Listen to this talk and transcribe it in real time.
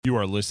You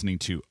are listening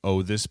to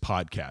Oh This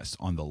Podcast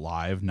on the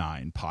Live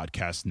 9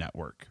 Podcast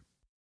Network.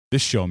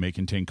 This show may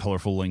contain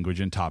colorful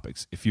language and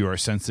topics. If you are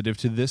sensitive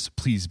to this,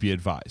 please be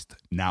advised.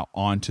 Now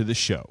on to the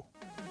show.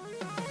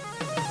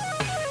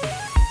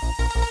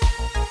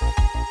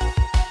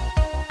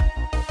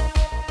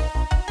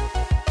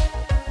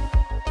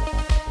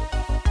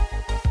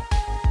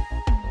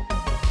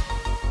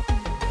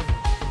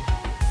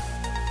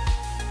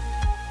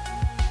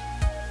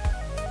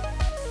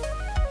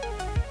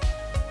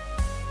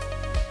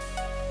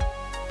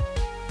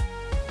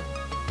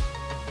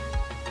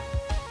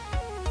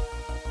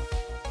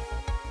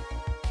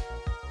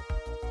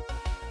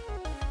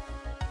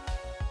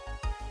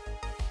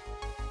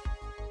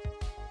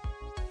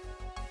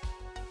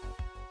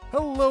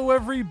 Hello,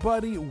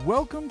 everybody.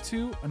 Welcome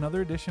to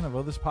another edition of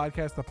Oh This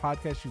Podcast, the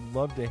podcast you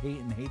love to hate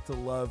and hate to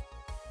love.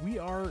 We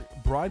are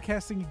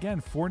broadcasting again,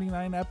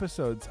 49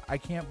 episodes. I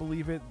can't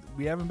believe it.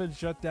 We haven't been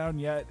shut down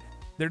yet.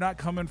 They're not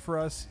coming for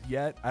us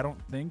yet, I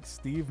don't think.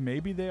 Steve,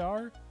 maybe they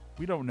are?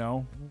 We don't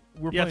know.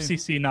 The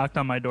FCC knocked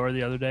on my door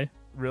the other day.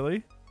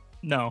 Really?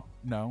 No.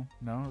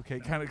 Okay,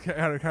 kind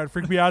of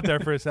freaked me out there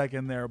for a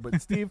second there.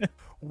 But Steve,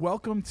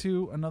 welcome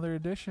to another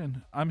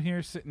edition. I'm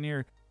here sitting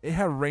here. It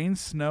had rain,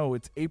 snow.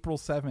 It's April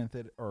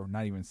 7th, or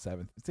not even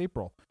 7th. It's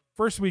April.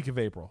 First week of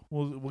April.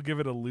 We'll give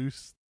it a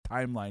loose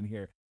timeline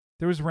here.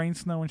 There was rain,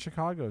 snow in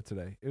Chicago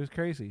today. It was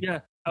crazy.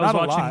 Yeah, not a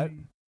lot.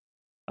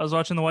 I was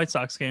watching the White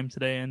Sox game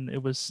today, and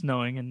it was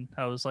snowing, and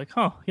I was like,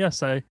 "Oh,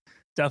 yes, I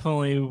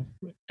definitely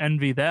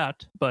envy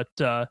that." But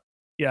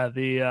yeah,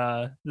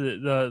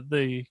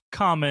 the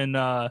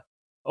common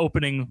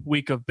opening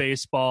week of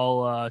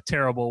baseball,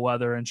 terrible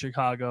weather in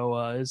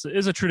Chicago is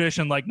a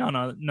tradition like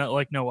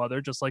no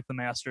other, just like the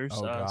Masters.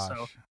 Oh, gosh.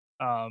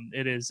 So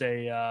it is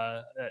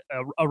a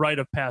rite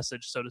of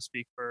passage, so to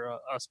speak, for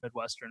us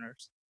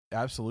Midwesterners.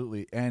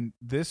 Absolutely, and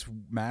this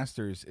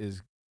Masters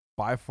is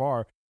by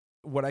far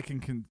what I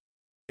can.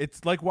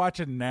 It's like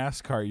watching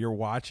NASCAR. You're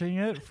watching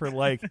it for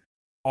like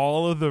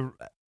all of the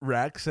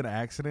wrecks and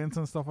accidents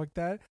and stuff like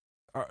that.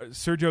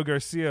 Sergio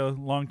Garcia,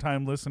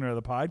 longtime listener of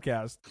the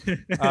podcast,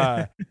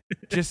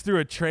 just threw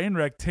a train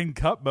wreck tin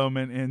cup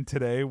moment in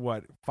today.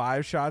 What,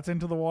 5 shots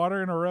into the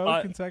water in a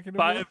row consecutively?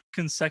 5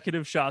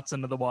 consecutive shots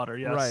into the water,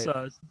 yes.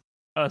 Right.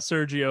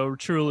 Sergio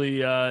truly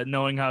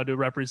knowing how to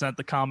represent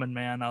the common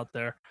man out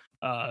there.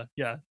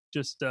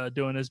 Just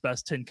doing his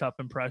best tin cup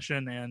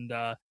impression, and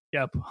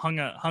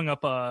hung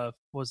up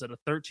was it a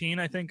 13,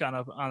 I think, on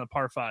a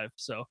par 5.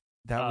 So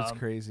that was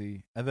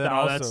crazy. And then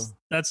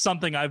that's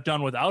something I've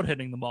done without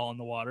hitting the ball in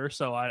the water,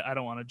 so I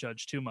don't want to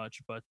judge too much,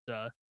 but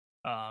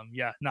not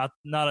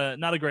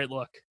a great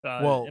look.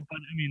 But I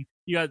mean,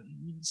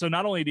 so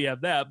not only do you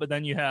have that, but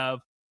then you have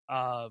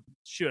I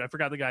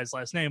forgot the guy's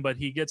last name, but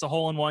he gets a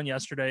hole in one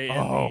yesterday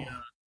in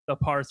the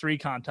par 3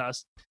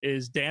 contest,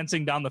 is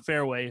dancing down the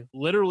fairway,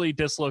 literally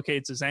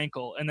dislocates his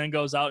ankle, and then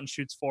goes out and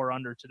shoots 4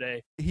 under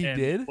today. He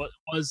did?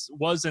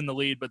 Was in the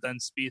lead, but then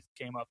Spieth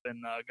came up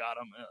and got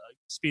him.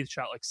 Spieth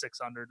shot like 6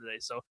 under today.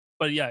 So,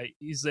 but yeah,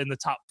 he's in the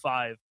top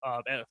 5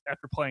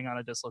 after playing on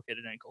a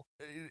dislocated ankle.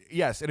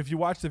 Yes, and if you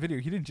watch the video,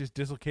 he didn't just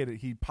dislocate it;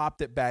 he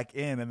popped it back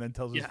in, and then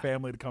tells his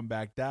family to come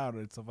back down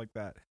and stuff like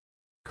that.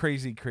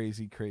 Crazy.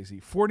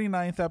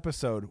 49th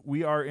episode.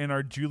 We are in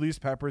our Julius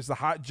Peppers, the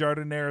hot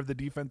jardinier of the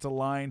defensive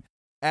line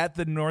at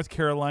the North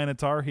Carolina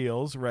Tar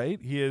Heels,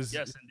 right? He is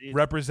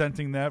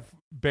representing that.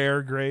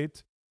 Bear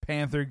great,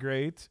 Panther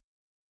great,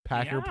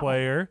 Packer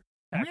player.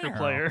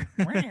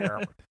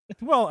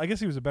 Well, I guess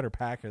he was a better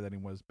Packer than he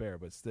was Bear,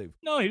 but Steve.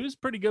 No, he was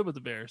pretty good with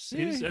the Bears.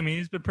 He's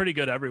been pretty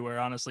good everywhere,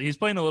 honestly. He's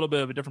playing a little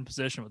bit of a different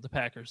position with the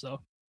Packers,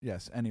 though.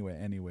 Yes,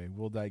 anyway,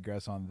 we'll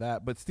digress on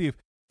that. But Steve,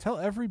 tell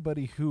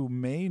everybody who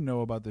may know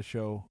about the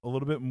show a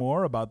little bit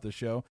more about the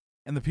show,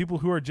 and the people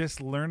who are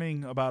just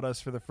learning about us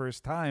for the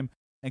first time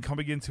and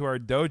coming into our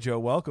dojo.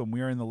 Welcome.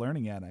 We are in the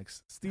Learning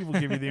Annex. Steve will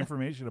give you the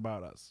information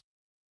about us.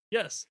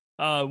 Yes.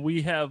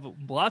 We have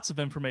lots of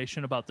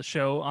information about the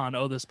show on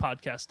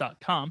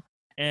ohthispodcast.com,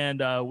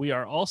 and we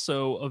are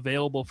also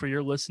available for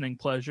your listening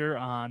pleasure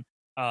on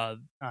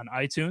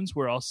iTunes.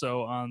 We're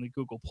also on the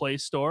Google Play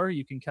Store.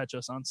 You can catch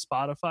us on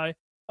Spotify.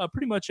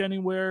 Pretty much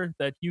anywhere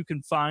that you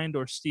can find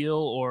or steal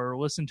or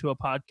listen to a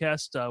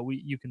podcast,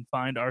 you can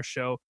find our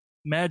show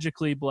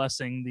magically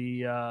blessing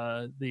the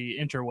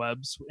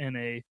interwebs in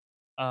a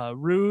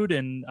rude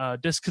and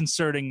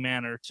disconcerting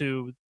manner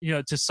to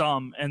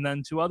some, and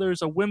then to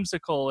others a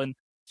whimsical and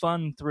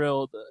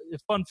fun-filled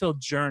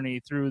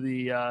journey through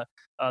the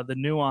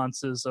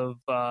nuances of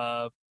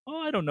I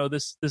don't know,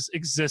 this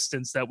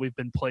existence that we've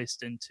been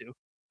placed into.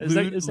 Is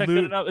that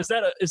good enough? Is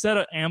that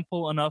an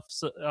ample enough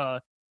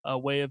a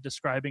way of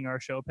describing our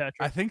show, Patrick?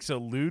 I think so.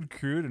 Lewd,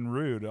 crude, and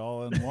rude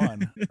all in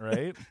one,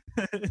 right?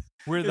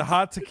 We're the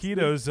hot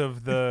taquitos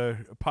of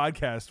the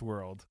podcast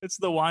world. It's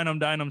the wine 'em,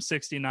 dine 'em,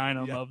 69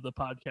 of the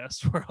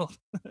podcast world.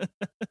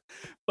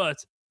 But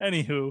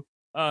anywho,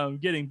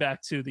 getting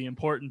back to the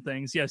important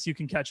things, yes, you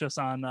can catch us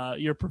on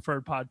your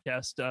preferred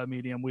podcast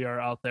medium. We are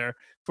out there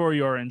for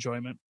your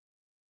enjoyment.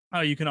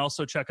 You can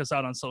also check us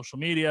out on social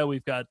media.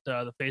 We've got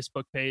the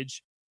Facebook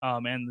page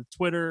and the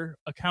Twitter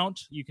account.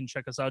 You can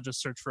check us out.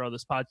 Just search for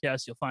This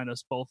Podcast. You'll find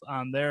us both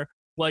on there.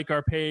 Like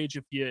our page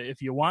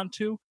if you want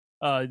to.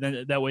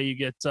 Then that way you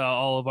get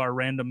all of our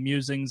random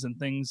musings and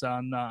things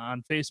on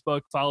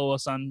Facebook. Follow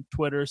us on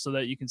Twitter so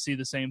that you can see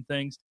the same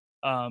things.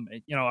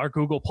 Our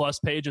Google Plus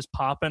page is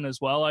popping as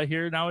well. I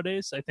hear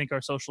nowadays. I think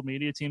our social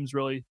media team's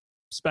really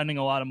spending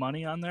a lot of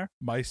money on there.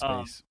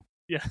 MySpace.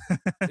 Yeah,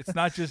 it's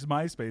not just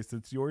MySpace;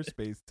 it's your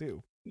space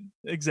too.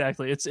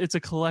 Exactly. It's a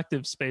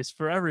collective space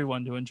for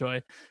everyone to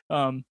enjoy.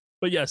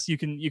 But yes, you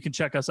can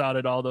check us out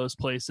at all those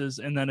places.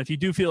 And then if you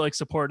do feel like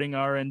supporting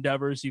our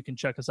endeavors, you can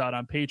check us out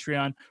on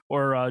Patreon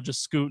or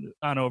just scoot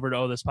on over to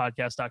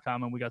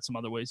othispodcast.com, and we got some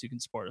other ways you can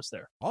support us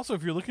there. Also,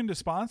 if you're looking to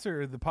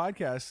sponsor the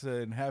podcast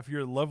and have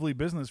your lovely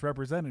business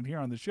represented here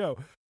on the show,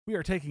 we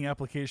are taking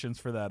applications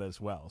for that as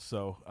well.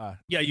 So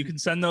you can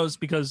send those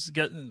because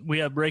we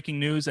have breaking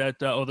news at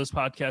This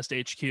Podcast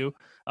HQ.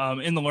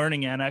 In the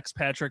Learning Annex,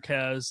 Patrick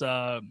has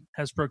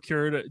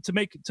procured to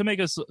make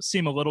us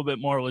seem a little bit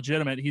more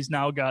legitimate. He's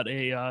now got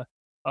a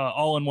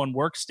all-in-one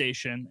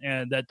workstation,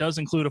 and that does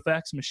include a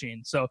fax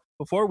machine. So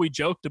before we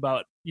joked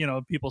about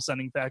people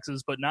sending faxes,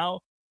 but now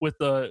with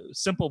the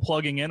simple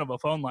plugging in of a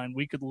phone line,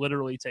 we could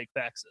literally take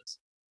faxes.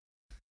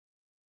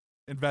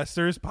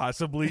 Investors,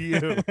 possibly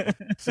you.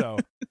 So,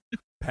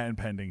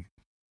 pending.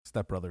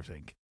 Step Brothers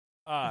Inc.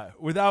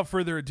 Without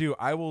further ado,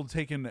 I will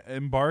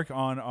embark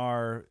on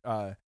our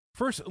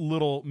first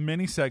little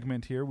mini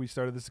segment here. We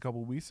started this a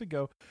couple weeks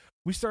ago.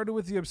 We started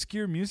with the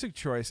obscure music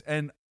choice,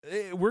 and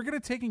we're going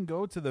to take and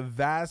go to the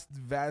vast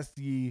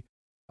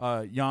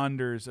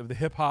yonders of the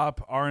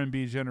hip-hop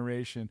R&B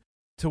generation,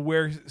 to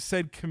where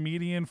said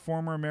comedian,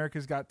 former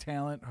America's Got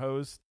Talent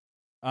host,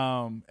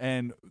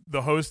 and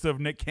the host of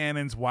Nick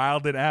Cannon's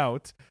Wild It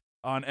Out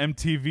on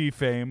MTV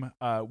fame,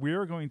 we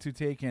are going to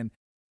take and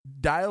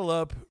dial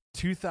up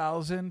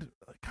 2000.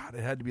 God,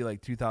 it had to be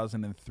like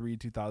 2003,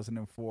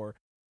 2004.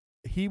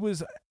 He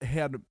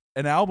had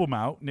an album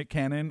out, Nick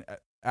Cannon,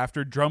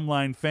 after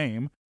Drumline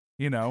fame.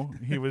 He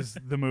was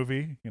the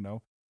movie.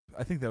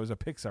 I think that was a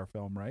Pixar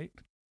film, right?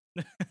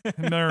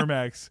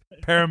 Miramax,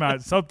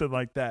 Paramount, something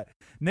like that.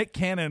 Nick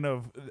Cannon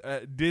of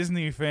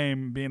Disney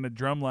fame, being a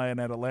drumline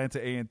at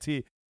Atlanta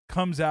A&T,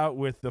 comes out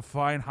with the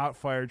fine Hot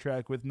Fire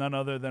track with none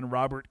other than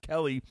Robert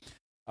Kelly,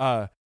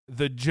 The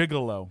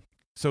Gigolo.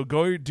 So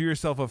go do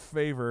yourself a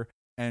favor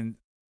and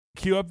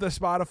cue up the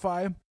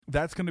Spotify.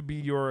 That's going to be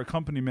your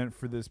accompaniment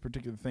for this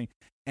particular thing.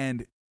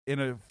 And in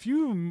a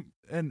few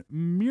and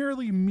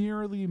merely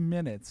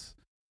minutes,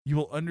 you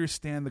will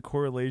understand the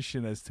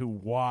correlation as to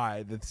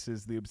why this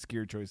is the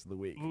obscure choice of the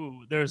week.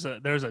 Ooh, there's a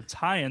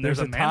tie-in. There's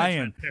a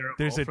tie-in.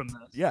 From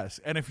this. Yes,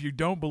 and if you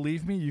don't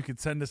believe me, you can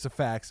send us a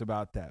fax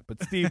about that.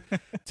 But Steve,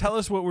 tell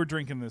us what we're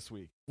drinking this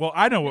week. Well,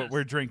 I know what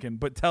we're drinking,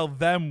 but tell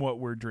them what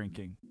we're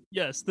drinking.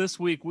 Yes, this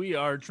week we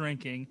are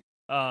drinking.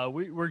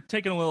 We're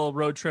taking a little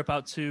road trip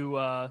out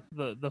to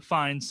the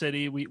fine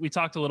city. We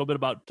talked a little bit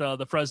about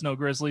the Fresno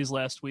Grizzlies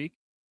last week.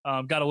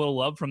 Got a little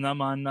love from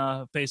them on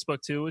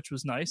Facebook too, which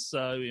was nice.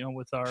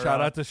 With our shout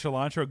out to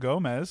Cilantro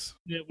Gomez.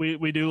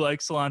 We do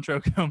like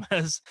Cilantro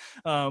Gomez,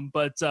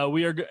 but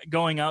we are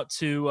going out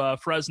to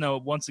Fresno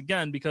once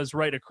again because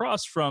right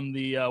across from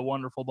the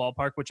wonderful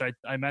ballpark, which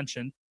I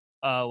mentioned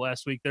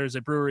last week, there's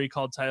a brewery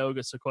called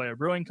Tioga Sequoia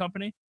Brewing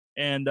Company,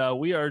 and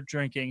we are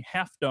drinking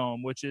Half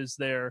Dome, which is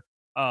their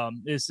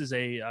this is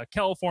a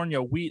California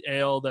wheat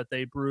ale that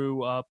they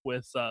brew up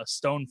with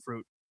stone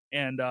fruit,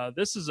 and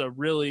this is a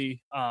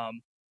really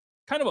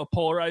kind of a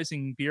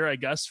polarizing beer, I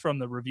guess, from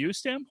the review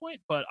standpoint,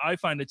 but I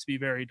find it to be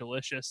very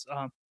delicious.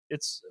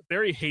 It's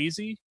very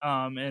hazy,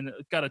 and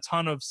it's got a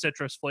ton of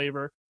citrus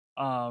flavor.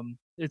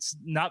 It's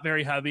not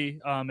very heavy.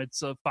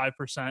 It's a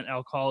 5%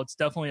 alcohol. It's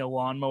definitely a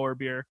lawnmower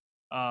beer,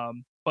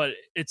 but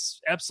it's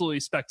absolutely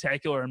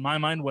spectacular in my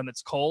mind when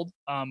it's cold,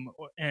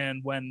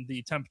 and when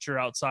the temperature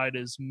outside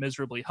is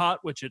miserably hot,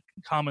 which it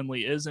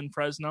commonly is in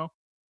Fresno.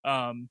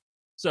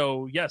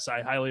 So yes,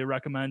 I highly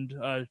recommend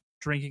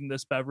drinking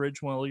this beverage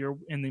while you're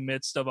in the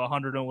midst of a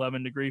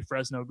 111-degree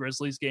Fresno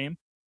Grizzlies game,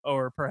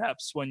 or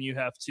perhaps when you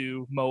have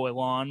to mow a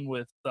lawn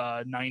with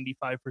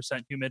 95%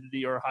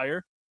 humidity or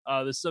higher.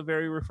 This is a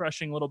very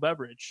refreshing little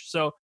beverage.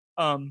 So,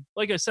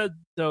 like I said,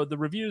 though, the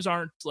reviews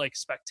aren't like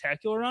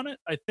spectacular on it.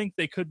 I think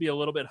they could be a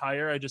little bit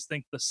higher. I just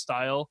think the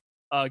style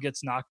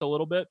gets knocked a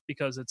little bit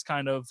because it's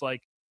kind of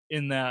like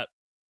in that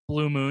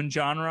Blue Moon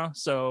genre.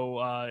 So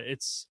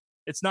it's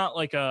not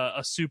like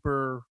a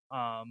super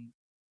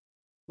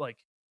like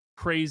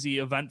crazy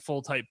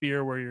eventful type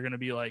beer where you're going to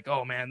be like,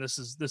 oh man, this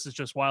is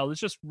just wild.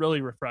 It's just really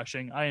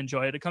refreshing. I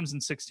enjoy it. It comes in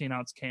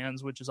 16-ounce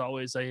cans, which is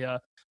always a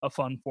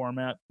fun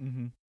format.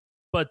 Mm-hmm.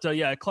 But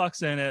it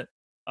clocks in at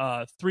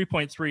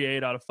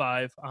 3.38 out of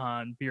 5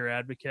 on Beer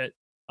Advocate,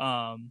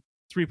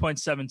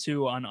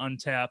 3.72 on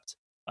Untapped.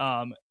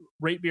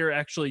 Rate Beer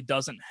actually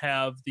doesn't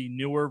have the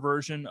newer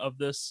version of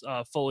this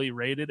fully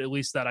rated, at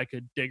least that I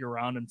could dig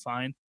around and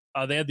find.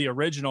 They had the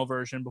original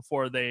version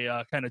before they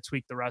kind of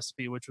tweaked the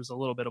recipe, which was a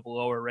little bit of a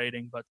lower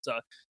rating. But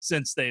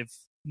since they've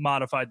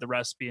modified the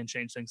recipe and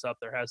changed things up,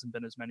 there hasn't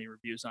been as many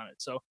reviews on it.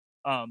 So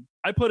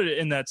I put it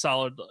in that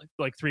solid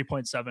like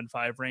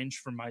 3.75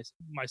 range for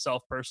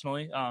myself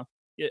personally.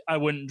 I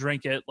wouldn't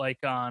drink it like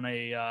on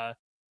a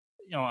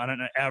on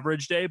an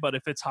average day, but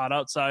if it's hot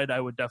outside, I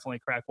would definitely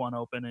crack one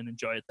open and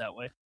enjoy it that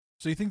way.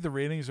 So you think the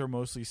ratings are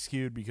mostly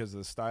skewed because of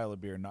the style of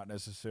beer, not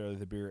necessarily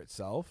the beer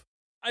itself?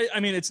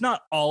 I mean, it's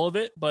not all of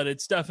it, but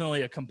it's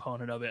definitely a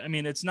component of it. I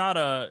mean, it's not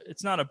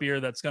a beer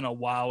that's gonna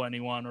wow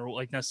anyone or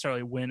like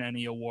necessarily win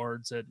any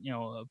awards at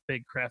a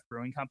big craft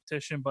brewing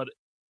competition. But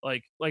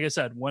like I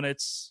said, when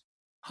it's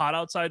hot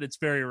outside, it's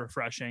very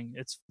refreshing.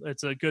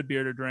 It's a good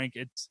beer to drink.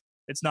 It's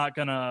not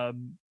gonna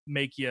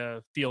make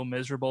you feel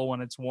miserable when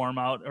it's warm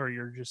out or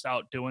you're just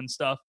out doing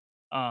stuff.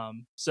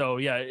 So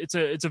yeah, it's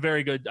a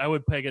very good. I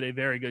would peg it a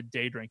very good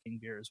day drinking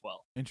beer as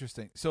well.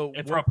 Interesting. So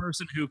and for a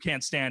person who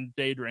can't stand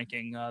day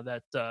drinking,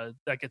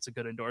 that gets a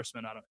good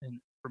endorsement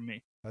from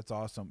me. That's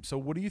awesome. So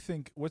what do you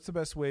think? What's the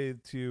best way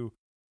to?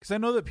 Because I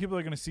know that people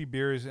are going to see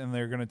beers and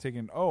they're going to take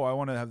in. Oh, I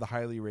want to have the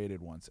highly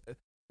rated ones.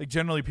 Like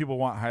generally, people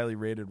want highly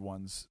rated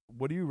ones.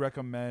 What do you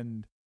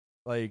recommend?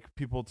 Like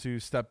people to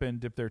step in,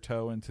 dip their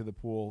toe into the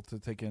pool to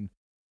take in,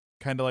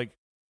 kind of like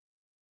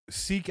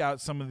seek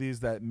out some of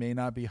these that may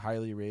not be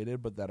highly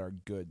rated but that are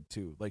good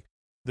too, like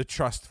the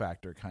trust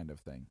factor kind of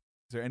thing.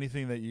 Is there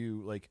anything that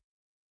you like,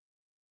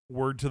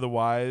 word to the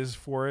wise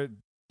for it?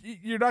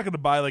 You're not going to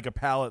buy like a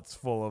pallet's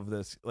full of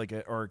this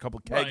or a couple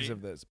kegs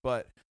of this,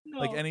 but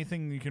like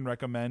anything you can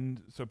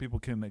recommend so people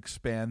can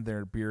expand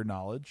their beer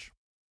knowledge?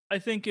 I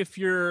think if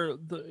you're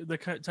the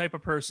type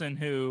of person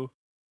who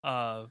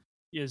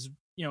is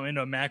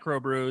into macro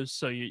brews,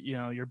 so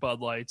your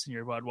Bud Lights and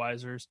your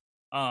Budweisers,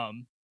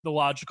 the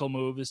logical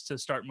move is to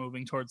start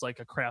moving towards like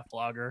a craft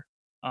lager.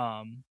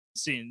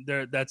 Seeing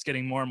there, that's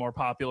getting more and more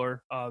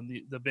popular.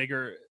 The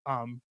bigger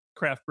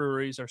craft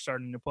breweries are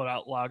starting to put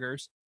out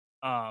lagers.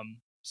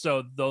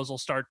 So those you'll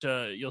start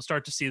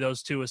to see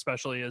those too,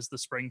 especially as the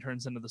spring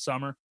turns into the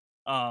summer.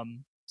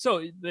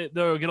 So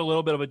they'll get a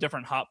little bit of a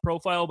different hop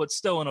profile, but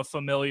still in a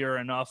familiar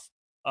enough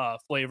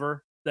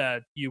flavor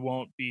that you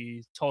won't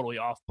be totally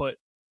off put.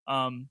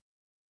 And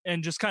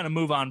just kind of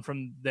move on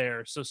from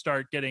there. So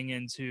start getting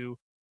into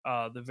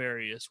the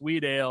various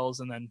wheat ales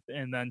and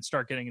then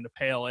start getting into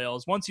pale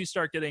ales. Once you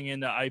start getting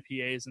into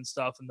IPAs and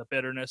stuff and the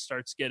bitterness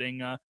starts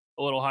getting a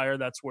little higher,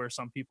 that's where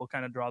some people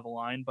kind of draw the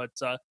line. But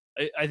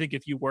I think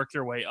if you work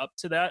your way up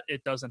to that,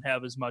 it doesn't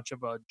have as much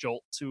of a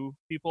jolt to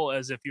people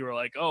as if you were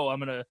like, oh, I'm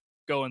going to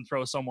go and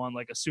throw someone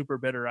like a super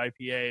bitter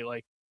IPA,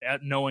 like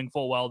knowing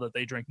full well that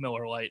they drink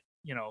Miller Lite,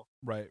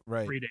 right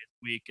 3 days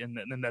a week, and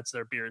then that's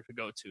their beer to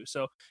go to.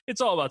 So it's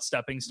all about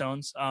stepping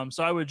stones.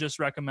 So I would just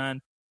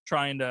recommend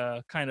trying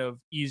to kind of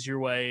ease your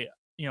way,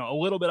 a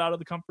little bit out of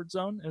the comfort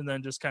zone and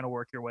then just kind of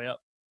work your way up.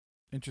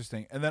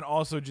 Interesting. And then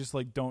also just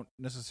like don't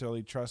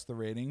necessarily trust the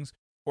ratings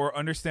or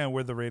understand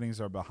where the ratings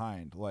are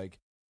behind. Like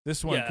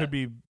this one could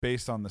be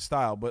based on the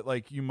style, but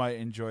like you might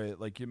enjoy it.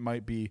 Like it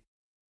might be,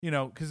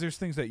 because there's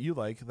things that you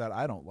like that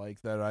I don't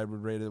like that I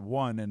would rate a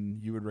 1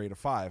 and you would rate a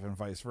 5 and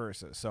vice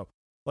versa. So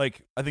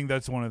like I think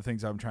that's one of the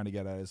things I'm trying to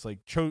get at is like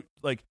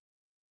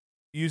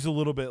use a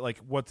little bit like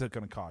what's it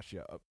going to cost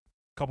you? A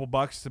couple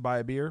bucks to buy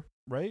a beer,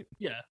 right?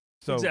 Yeah.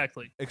 So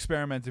exactly.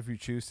 Experiment if you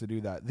choose to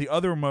do that. The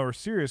other more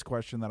serious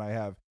question that I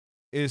have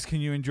is, can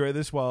you enjoy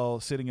this while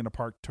sitting in a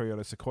parked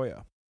Toyota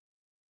Sequoia?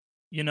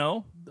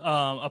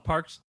 A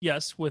parked,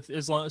 yes, with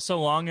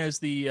so long as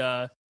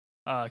the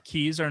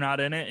keys are not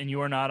in it and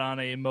you are not on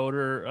a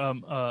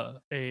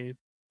motorway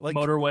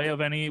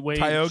of any way.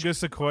 Tioga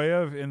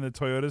Sequoia in the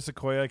Toyota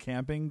Sequoia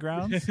camping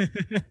grounds?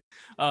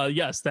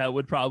 Yes, that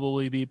would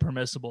probably be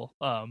permissible.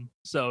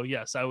 So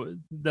yes, I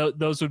would.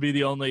 Those would be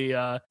the only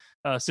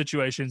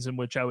situations in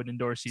which I would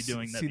endorse you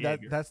doing that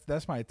behavior.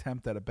 That's my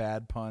attempt at a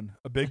bad pun,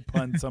 a big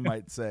pun, some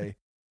might say.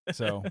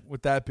 So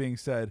with that being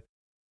said,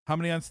 how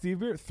many on Steve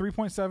Beer?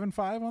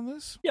 3.75 on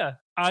this? Yeah,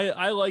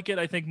 I like it.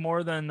 I think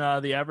more than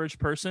the average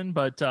person,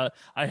 but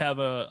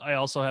I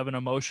also have an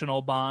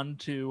emotional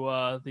bond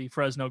to the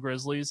Fresno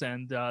Grizzlies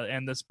and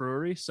this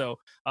brewery. So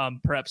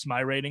perhaps my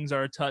ratings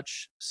are a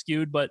touch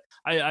skewed, but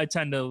I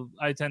tend to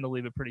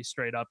leave it pretty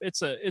straight up.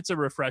 It's a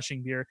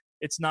refreshing beer.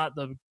 It's not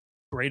the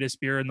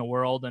greatest beer in the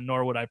world, and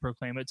nor would I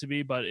proclaim it to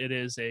be, but it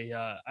is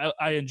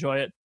I enjoy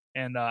it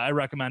and I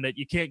recommend it.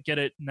 You can't get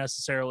it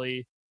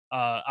necessarily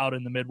out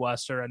in the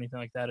Midwest or anything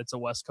like that. It's a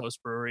West Coast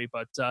brewery,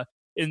 but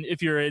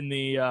if you're in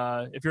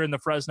the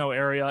Fresno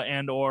area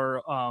and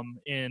or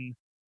in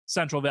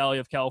Central Valley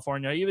of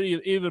California,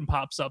 even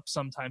pops up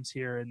sometimes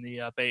here in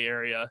the Bay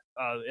Area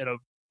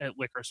at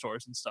liquor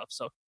stores and stuff.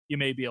 So you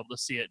may be able to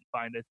see it and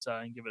find it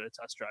and give it a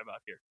test drive out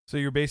here. So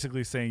you're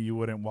basically saying you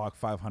wouldn't walk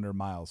 500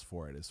 miles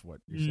for it, is what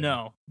you're saying?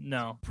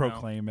 No.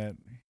 Proclaim it.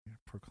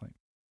 Proclaim.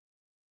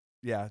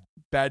 Yeah,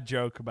 bad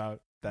joke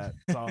about that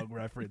song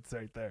reference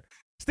right there.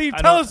 Steve,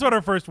 tell us what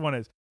our first one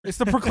is. It's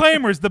the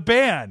Proclaimers, the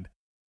band.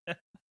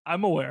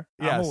 I'm aware.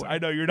 Yes, I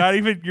know. You're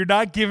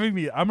not giving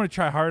me. I'm going to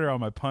try harder on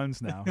my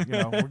puns now.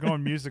 We're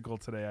going musical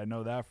today. I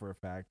know that for a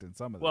fact. And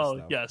some of this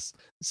stuff. Yes.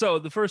 So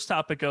the first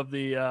topic of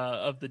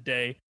the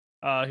day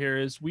here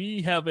is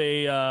we have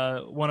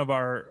one of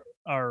our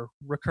our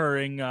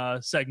recurring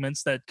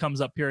segments that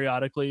comes up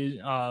periodically,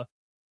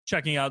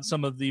 checking out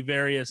some of the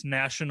various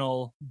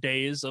national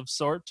days of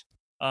sort,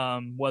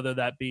 whether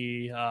that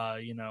be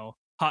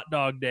Hot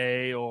Dog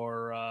Day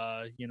or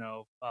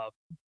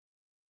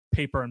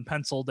Paper and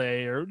Pencil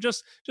Day, or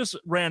just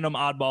random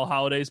oddball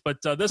holidays. But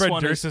this Fred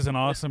one Durst is an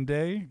awesome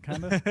day,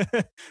 kind of.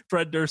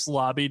 Fred Durst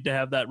lobbied to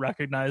have that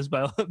recognized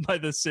by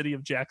the city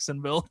of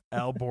Jacksonville.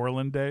 Al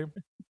Borland Day.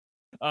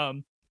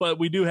 But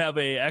we do have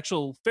a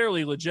actual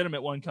fairly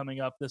legitimate one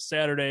coming up this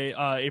Saturday,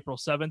 April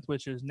 7th,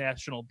 which is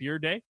National Beer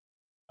Day,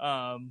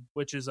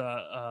 which is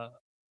a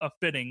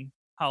fitting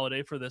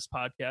holiday for this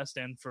podcast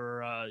and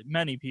for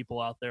many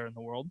people out there in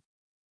the world.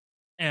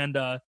 And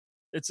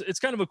it's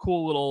kind of a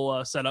cool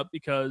little setup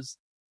because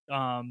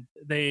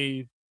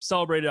they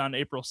celebrated on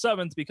April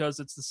 7th because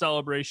it's the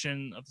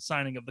celebration of the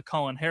signing of the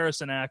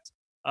Cullen-Harrison Act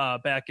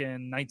back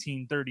in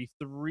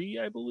 1933,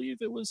 I believe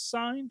it was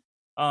signed.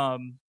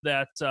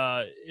 That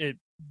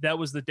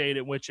was the date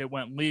at which it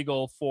went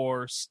legal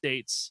for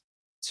states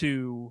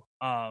to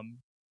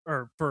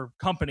or for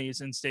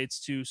companies in states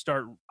to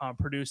start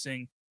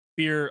producing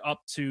beer up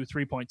to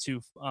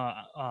 3.2%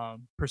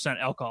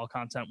 alcohol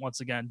content once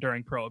again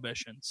during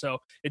Prohibition. So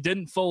it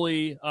didn't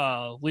fully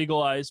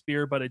legalize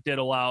beer, but it did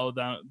allow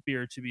the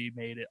beer to be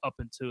made up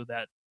into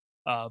that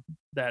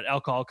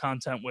alcohol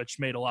content, which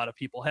made a lot of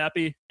people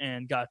happy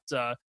and got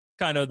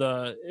kind of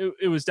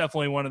it was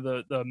definitely one of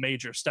the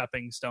major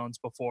stepping stones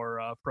before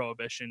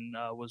Prohibition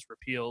was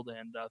repealed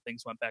and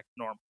things went back to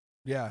normal.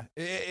 Yeah,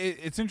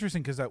 it's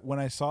interesting because when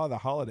I saw the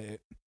holiday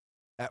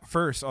at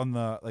first on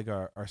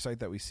the our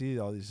site that we see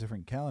all these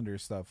different calendar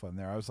stuff on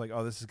there, I was like,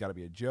 oh, this has got to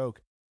be a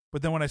joke.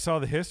 But then when I saw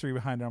the history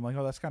behind it, I'm like,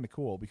 oh, that's kind of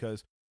cool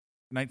because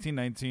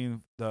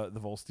 1919, the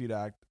Volstead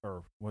Act,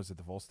 or was it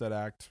the Volstead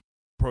Act,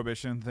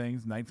 Prohibition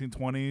things,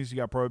 1920s, you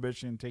got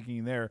Prohibition taking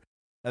you there.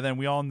 And then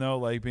we all know,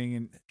 like, being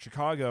in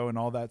Chicago and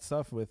all that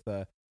stuff with,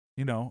 all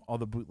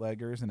the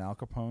bootleggers and Al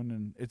Capone.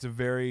 And it's a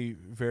very,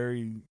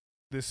 very,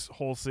 this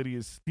whole city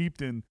is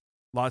steeped in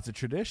lots of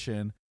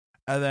tradition.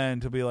 And then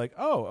to be like,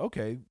 oh,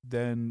 okay,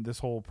 then this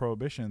whole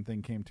Prohibition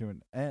thing came to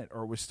an end,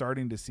 or was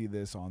starting to see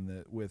this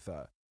with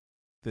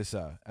this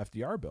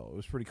FDR bill. It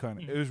was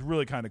it was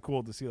really kind of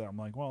cool to see that. I'm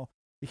like, well,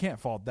 you can't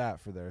fault that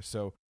for there.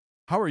 So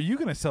how are you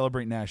going to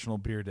celebrate National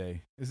Beer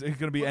Day? Is it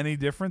going to be any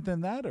different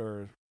than that,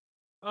 or?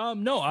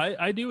 No,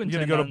 I do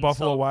intend. You gonna go to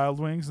Buffalo Wild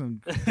Wings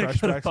and crash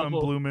back some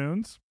Blue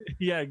Moons?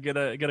 Yeah, get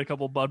a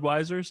couple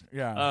Budweisers.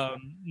 Yeah.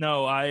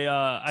 No,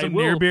 I some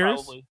will near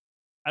beers?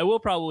 I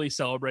will probably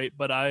celebrate,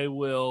 but I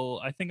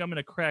think I'm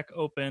gonna crack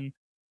open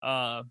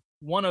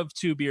one of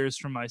two beers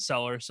from my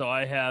cellar. So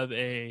I have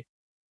a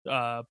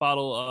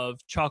bottle of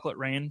Chocolate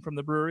Rain from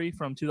the brewery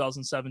from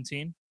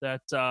 2017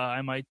 that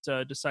I might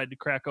decide to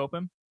crack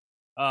open,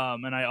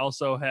 and I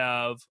also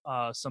have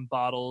some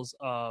bottles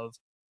of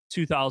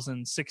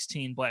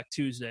 2016 Black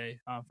Tuesday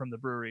from the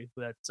brewery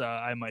that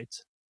I might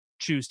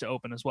choose to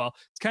open as well.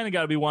 It's kind of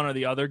got to be one or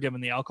the other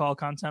given the alcohol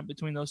content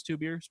between those two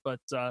beers.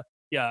 But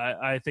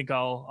I think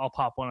I'll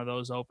pop one of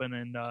those open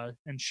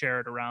and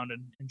share it around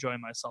and enjoy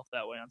myself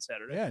that way on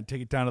Saturday. Yeah, and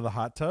take it down to the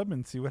hot tub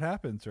and see what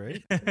happens,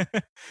 right?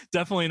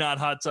 Definitely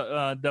not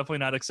definitely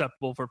not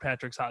acceptable for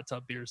Patrick's Hot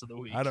Tub Beers of the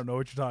Week. I don't know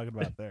what you're talking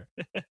about there.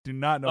 Do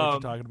not know what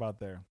you're talking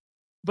about there.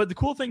 But the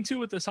cool thing, too,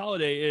 with this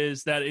holiday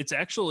is that it's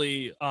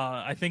actually,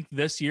 I think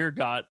this year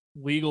got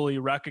legally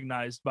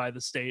recognized by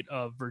the state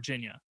of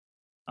Virginia.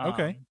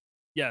 Okay.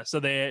 Yeah, so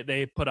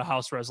they put a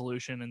House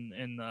resolution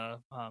in the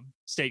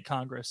state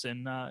Congress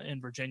in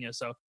Virginia.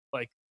 So,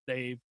 like,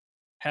 they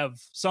have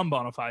some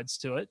bona fides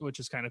to it, which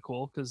is kind of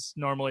cool because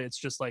normally it's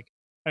just like,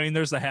 I mean,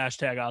 there's the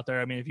hashtag out there.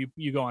 I mean, if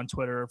you go on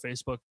Twitter or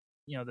Facebook,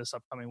 this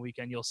upcoming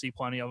weekend, you'll see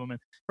plenty of them. And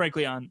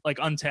frankly,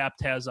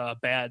 Untapped has a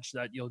badge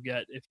that you'll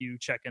get if you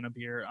check in a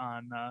beer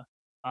on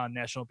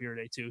National Beer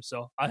Day too.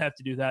 So I have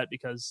to do that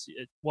because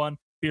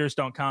beers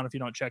don't count if you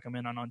don't check them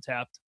in on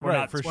Untapped. We're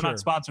not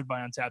sponsored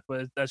by Untapped,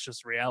 but that's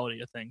just the reality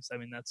of things. I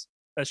mean,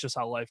 that's just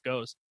how life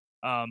goes.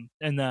 And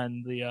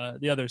then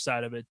the other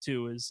side of it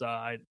too is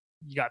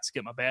you got to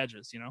get my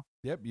badges.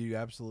 Yep, you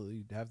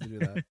absolutely have to do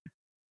that.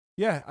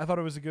 Yeah, I thought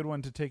it was a good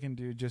one to take and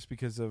do just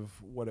because of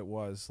what it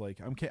was.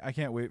 Like, I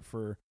can't wait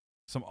for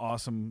some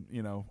awesome,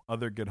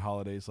 other good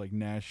holidays like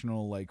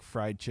National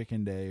Fried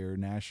Chicken Day or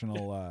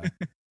National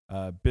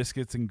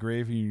Biscuits and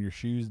Gravy in Your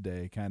Shoes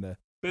Day, kind of.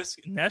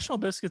 National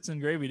Biscuits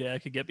and Gravy Day, I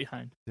could get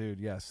behind. Dude,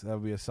 yes, that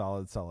would be a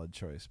solid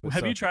choice. But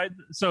have you tried?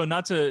 So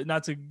not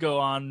to go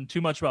on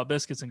too much about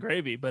biscuits and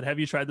gravy, but have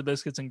you tried the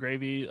biscuits and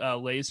gravy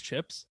Lay's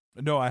chips?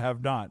 No, I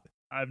have not.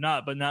 I've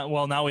not, but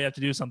now we have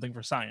to do something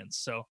for science.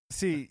 So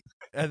see,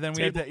 and then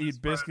we have to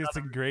eat biscuits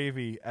and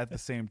gravy at the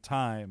same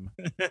time,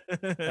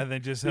 and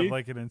then just have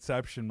an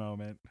Inception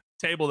moment.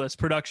 Table this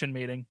production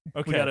meeting.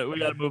 Okay, we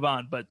gotta move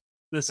on. But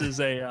this is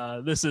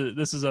a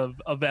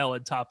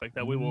valid topic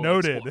that we will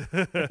noted.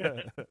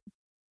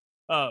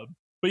 But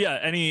yeah,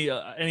 any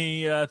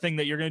thing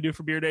that you're gonna do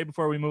for Beer Day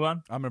before we move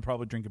on? I'm gonna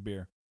probably drink a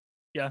beer.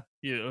 Yeah,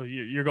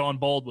 you're going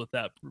bold with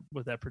that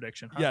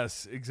prediction. Huh?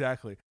 Yes,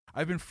 exactly.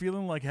 I've been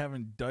feeling like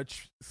having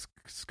Dutch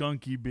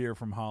skunky beer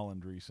from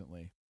Holland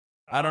recently.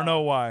 I don't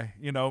know why.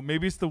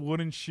 Maybe it's the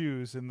wooden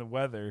shoes and the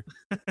weather.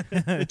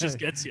 It just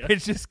gets you. It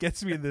just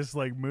gets me in this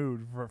like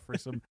mood for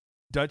some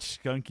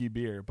Dutch skunky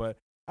beer. But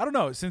I don't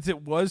know. Since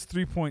it was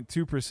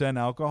 3.2%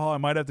 alcohol, I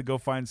might have to go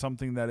find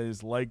something that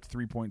is like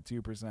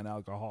 3.2%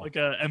 alcohol. Like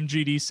a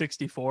MGD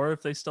 64,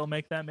 if they still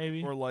make that,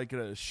 maybe. Or like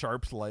a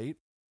Sharps Light.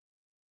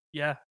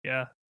 Yeah.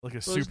 Like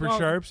a Super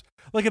Sharps,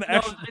 like an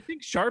extra. I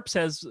think Sharps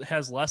has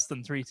less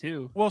than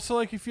 3.2. Well, so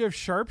like if you have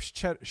sharp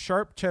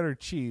cheddar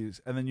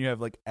cheese, and then you have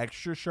like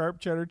extra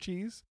sharp cheddar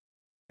cheese,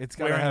 it's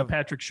gotta have a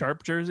Patrick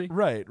Sharp jersey.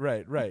 Right.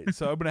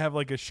 So I'm gonna have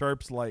like a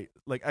Sharps Light,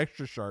 like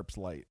extra Sharps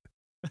Light.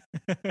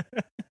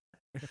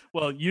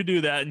 Well, you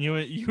do that, and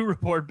you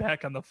report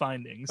back on the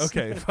findings.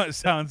 Okay,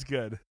 sounds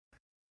good.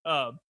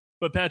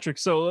 But Patrick,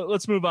 so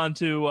let's move on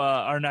to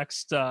our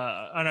next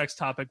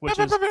topic, which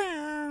is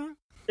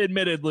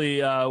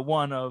admittedly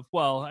one of,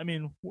 well, I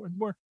mean,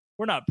 we're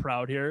not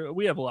proud here.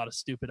 We have a lot of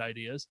stupid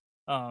ideas.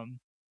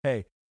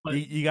 Hey,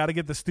 you got to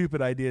get the stupid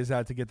ideas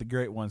out to get the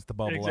great ones to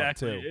bubble up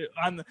too.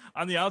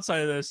 On the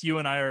outside of this, you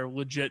and I are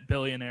legit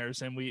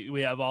billionaires, and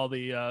we have all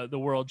the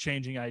world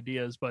changing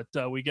ideas, but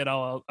we get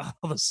all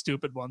the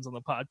stupid ones on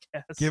the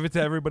podcast. Give it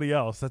to everybody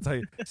else.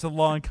 It's a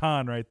long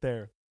con right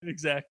there.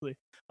 Exactly.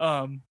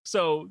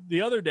 So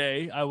the other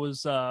day I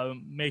was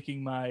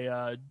making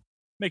a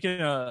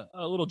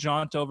little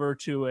jaunt over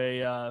to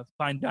a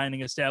fine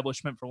dining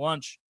establishment for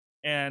lunch,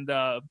 and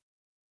I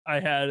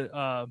had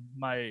I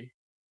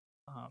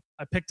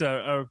picked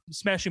a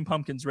Smashing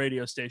Pumpkins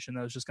radio station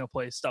that was just going to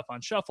play stuff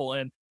on shuffle,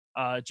 and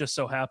it just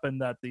so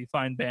happened that the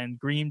fine band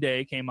Green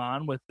Day came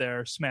on with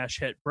their smash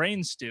hit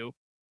Brain Stew.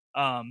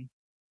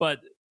 But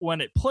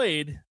when it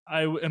played,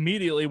 I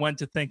immediately went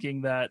to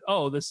thinking that,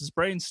 oh, this is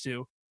Brain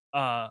Stew.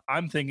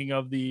 I'm thinking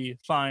of the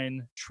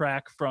fine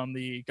track from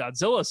the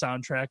Godzilla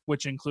soundtrack,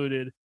 which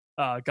included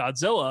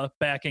Godzilla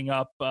backing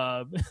up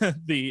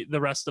the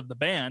rest of the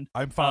band.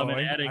 I'm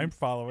following.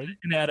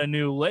 And add a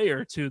new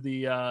layer to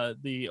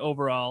the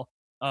overall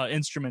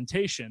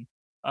instrumentation.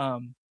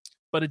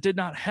 But it did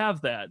not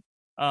have that.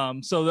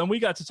 So then we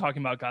got to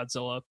talking about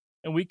Godzilla,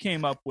 and we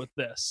came up with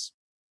this.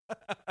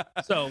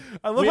 So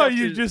I love how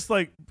you just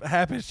like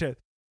happen shit.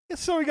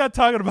 So we got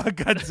talking about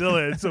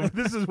Godzilla, and so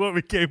this is what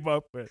we came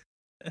up with.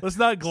 Let's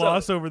not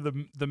gloss over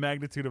the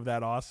magnitude of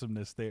that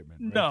awesomeness statement.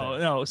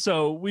 No.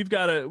 So we've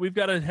got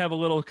to have a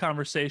little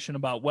conversation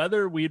about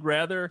whether we'd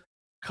rather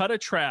cut a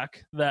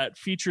track that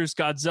features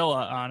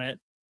Godzilla on it,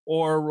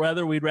 or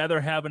whether we'd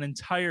rather have an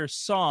entire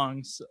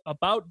songs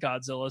about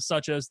Godzilla,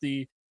 such as the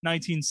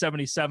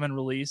 1977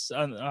 release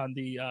on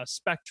the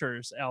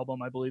Spectres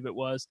album, I believe it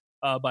was,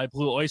 by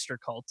Blue Oyster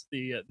Cult,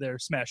 their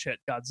smash hit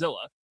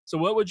Godzilla. So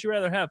what would you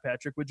rather have,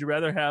 Patrick? Would you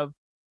rather have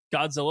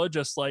Godzilla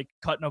just like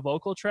cutting a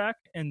vocal track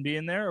and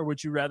being there, or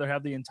would you rather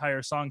have the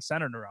entire song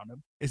centered around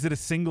him? Is it a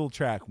single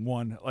track?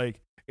 One,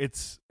 like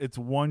it's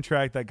one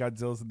track that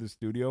Godzilla's in the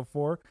studio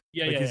for.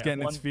 He's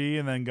getting its fee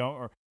and then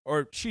go,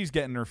 or she's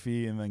getting her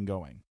fee and then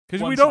going.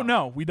 Because we don't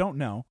know.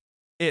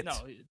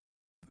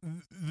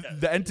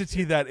 The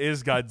entity that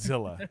is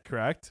Godzilla,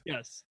 correct?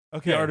 Yes.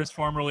 Okay. The artist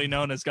formerly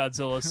known as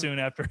Godzilla soon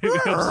after he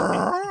becomes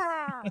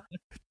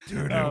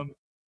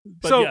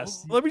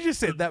Yes. Let me just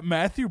say that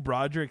Matthew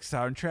Broderick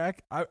soundtrack,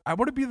 I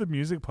want to be the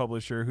music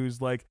publisher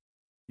who's like,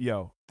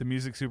 yo, the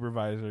music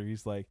supervisor,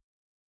 he's like,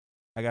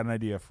 I got an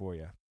idea for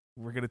you.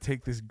 We're going to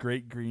take this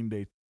great Green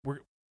Day.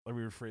 Let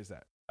me rephrase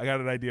that. I got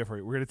an idea for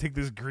you. We're going to take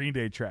this Green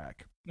Day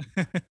track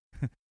and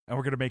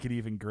we're going to make it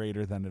even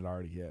greater than it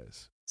already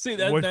is. See,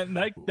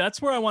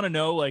 that's where I want to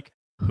know, like,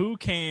 who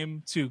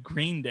came to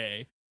Green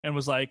Day and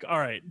was like, all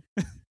right,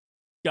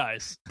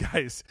 guys.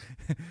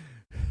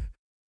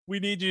 We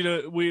need you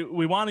to.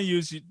 We want to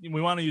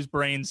use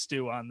Brain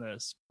Stew on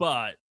this,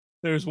 but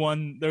there's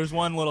one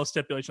little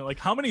stipulation. Like,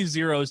 how many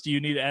zeros do you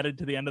need added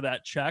to the end of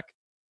that check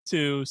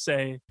to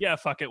say, yeah,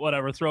 fuck it,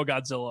 whatever, throw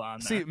Godzilla on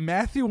there? See,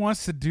 Matthew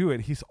wants to do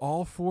it. He's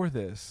all for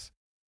this.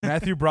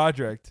 Matthew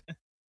Broderick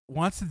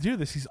wants to do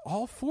this. He's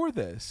all for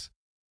this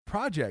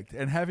project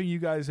and having you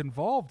guys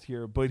involved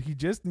here, but it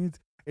just needs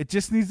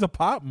to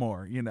pop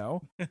more. He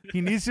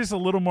needs just a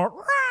little more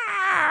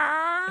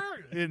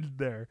in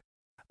there.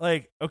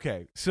 Like,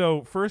 okay,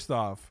 so first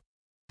off,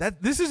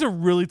 this is a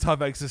really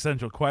tough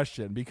existential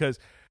question because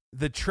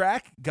the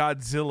track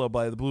Godzilla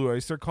by the Blue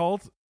Oyster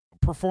Cult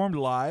performed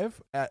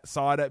live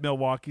saw it at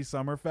Milwaukee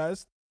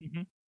Summerfest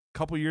a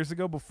couple years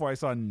ago before I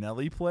saw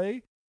Nelly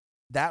play.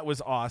 That was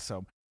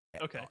awesome.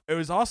 Okay. It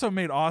was also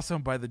made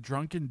awesome by the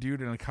drunken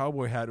dude in a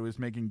cowboy hat who was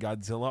making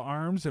Godzilla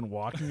arms and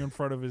walking in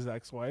front of his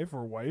ex-wife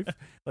or wife,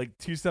 like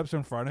 2 steps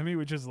in front of me,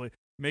 which is like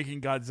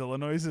making Godzilla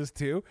noises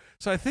too.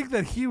 So I think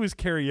that he was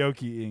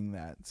karaokeing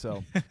that.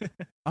 So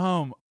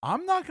I'm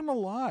not gonna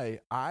lie,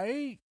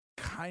 I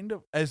kind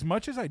of, as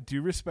much as I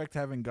do respect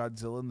having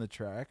Godzilla in the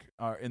track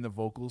in the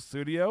vocal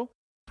studio,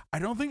 I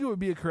don't think it would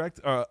be a correct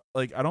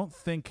like I don't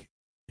think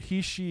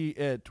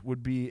it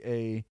would be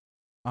a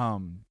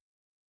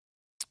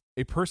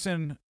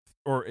person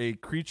or a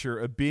creature,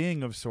 a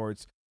being of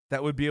sorts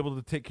that would be able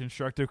to take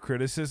constructive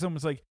criticism.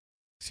 It's like,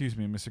 excuse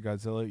me, Mr.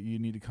 Godzilla, you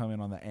need to come in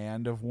on the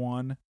and of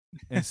one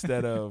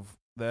instead of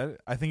that.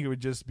 I think it would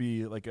just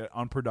be like an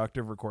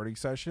unproductive recording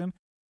session,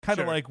 kind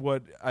of like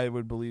what I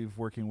would believe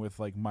working with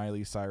like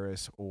Miley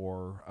Cyrus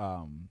or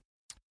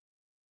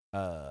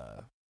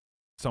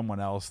someone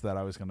else that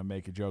I was going to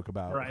make a joke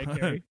about.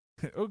 Right,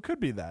 It could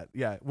be that.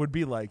 Yeah, it would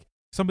be like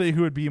somebody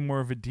who would be more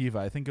of a diva.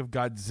 I think of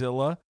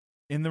Godzilla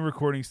in the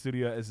recording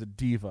studio as a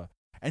diva.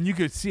 And you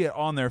could see it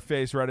on their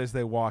face right as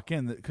they walk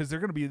in, because they're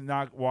going to be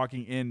not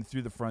walking in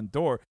through the front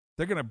door.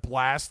 They're going to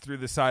blast through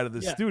the side of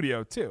the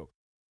studio too.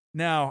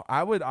 Now,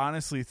 I would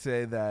honestly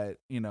say that,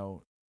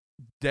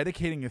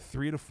 dedicating a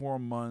 3 to 4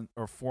 month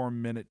or 4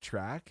 minute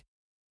track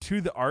to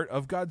the art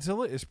of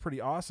Godzilla is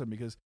pretty awesome,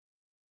 because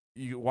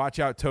you watch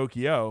out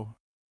Tokyo,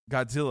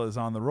 Godzilla is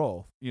on the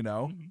roll,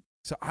 Mm-hmm.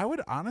 So I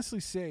would honestly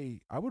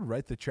say I would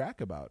write the track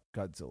about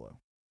Godzilla.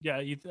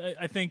 Yeah,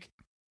 I think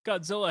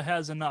Godzilla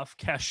has enough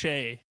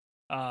cachet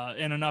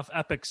and enough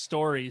epic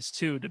stories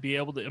too to be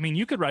able to. I mean,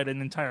 you could write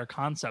an entire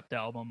concept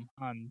album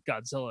on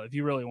Godzilla if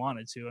you really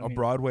wanted to. I mean,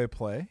 Broadway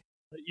play.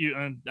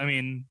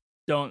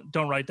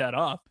 Don't write that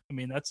off. I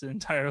mean, that's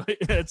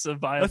it's a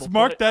viable. Let's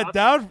mark that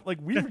down. Like,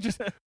 we were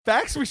just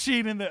Fax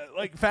Machine in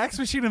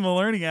the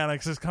Learning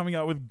Annex is coming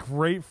out with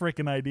great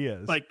freaking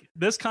ideas. Like,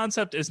 this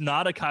concept is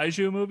not a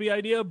kaiju movie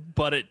idea,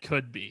 but it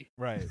could be.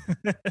 Right.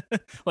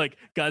 Like,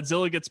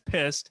 Godzilla gets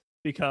pissed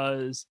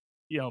because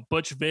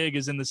Butch Vig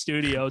is in the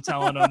studio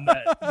telling him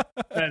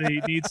that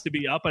he needs to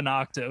be up an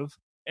octave,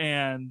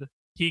 and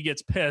he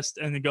gets pissed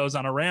and he goes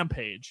on a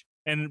rampage.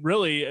 And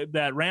really,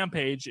 that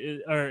rampage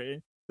or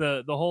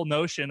the whole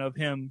notion of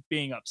him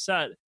being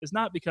upset is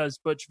not because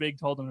Butch Vig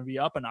told him to be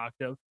up an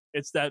octave.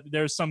 It's that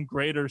there's some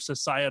greater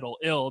societal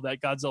ill that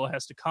Godzilla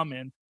has to come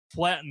in,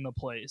 flatten the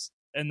place,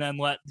 and then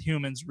let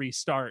humans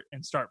restart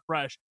and start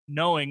fresh,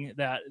 knowing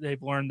that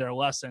they've learned their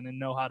lesson and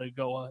know how to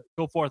go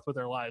forth with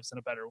their lives in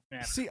a better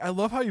manner. See, I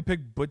love how you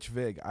picked Butch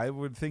Vig. I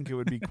would think it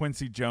would be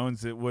Quincy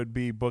Jones. It would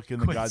be booking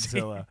the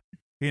Godzilla.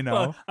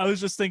 Well, I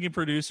was just thinking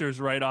producers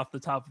right off the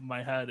top of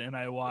my head, and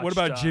I watched. What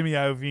about Jimmy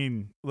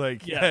Iovine?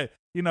 Like, yeah.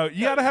 you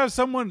got to have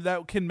someone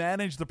that can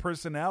manage the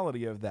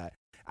personality of that.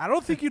 I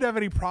don't think you'd have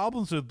any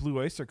problems with Blue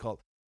Oyster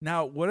Cult.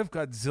 Now, what if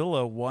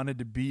Godzilla wanted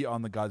to be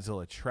on the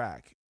Godzilla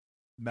track?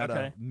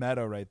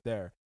 Meta right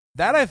there.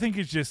 That I think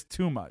is just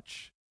too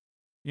much.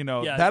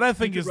 That I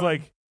think is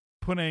like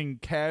putting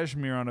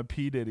Cashmere on a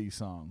P. Diddy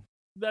song.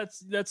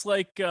 That's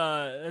like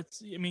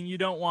you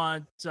don't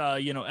want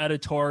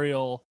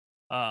editorial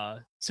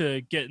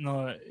to get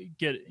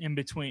in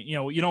between.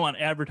 You don't want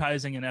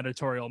advertising and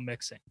editorial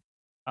mixing.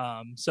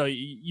 So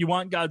you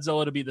want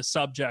Godzilla to be the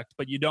subject,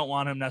 but you don't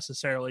want him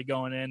necessarily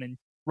going in and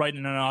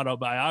writing an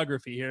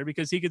autobiography here,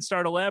 because he could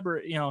start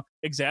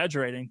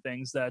exaggerating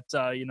things that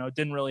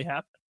didn't really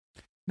happen.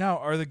 Now,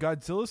 are the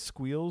Godzilla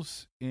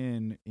squeals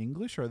in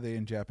English or are they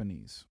in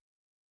Japanese?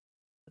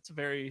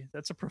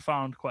 That's a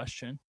profound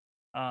question.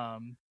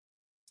 I'm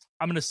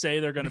going to say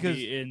they're going to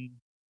be in.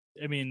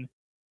 I mean,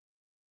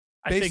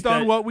 based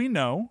on what we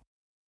know,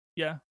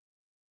 yeah,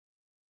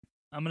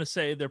 I'm going to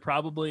say they're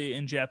probably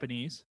in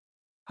Japanese.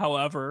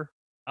 However,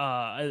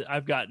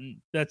 I've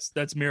gotten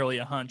that's merely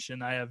a hunch,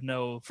 and I have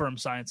no firm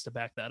science to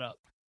back that up.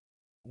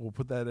 We'll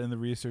put that in the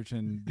research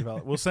and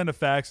develop. We'll send a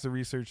fax to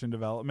research and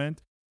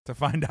development to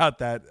find out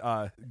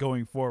that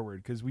going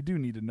forward, because we do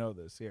need to know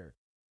this here.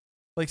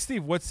 Like,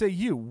 Steve, what say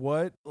you?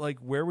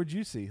 Where would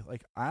you see?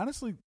 Like, I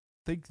honestly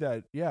think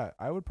that,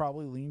 I would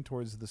probably lean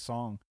towards the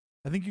song.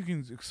 I think you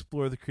can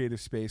explore the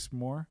creative space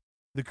more,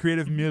 the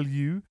creative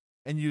milieu,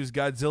 and use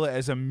Godzilla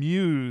as a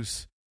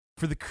muse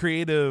for the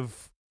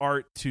creative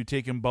art to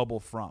take and bubble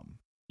from.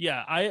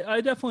 Yeah,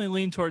 I definitely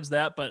lean towards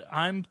that, but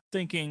I'm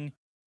thinking,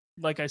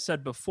 like I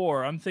said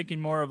before, I'm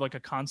thinking more of like a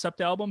concept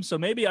album. So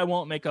maybe I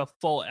won't make a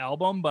full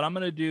album, but I'm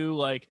going to do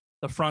like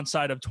the front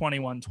side of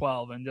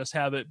 2112 and just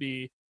have it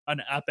be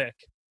an epic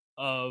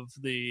of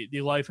the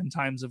life and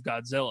times of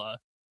Godzilla,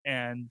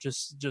 and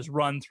just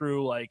run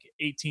through like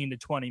 18 to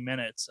 20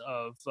 minutes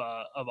of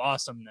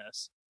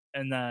awesomeness.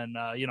 And then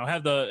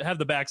have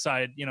the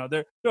backside.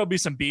 There'll be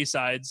some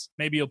B-sides.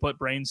 Maybe you'll put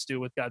Brain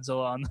Stew with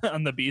Godzilla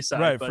on the B-side.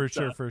 Right, but,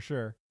 for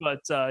sure. But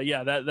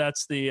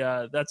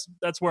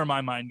that's where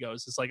my mind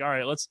goes. It's like, all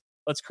right,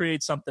 let's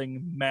create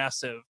something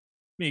massive,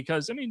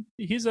 because I mean,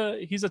 he's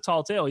a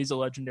tall tale. He's a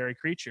legendary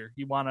creature.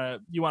 You wanna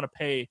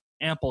pay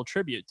ample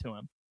tribute to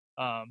him.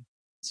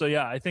 So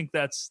yeah, I think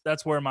that's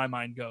where my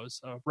mind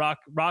goes.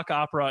 Rock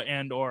opera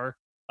and or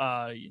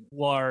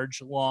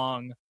large,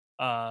 long,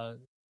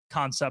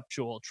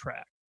 conceptual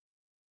track.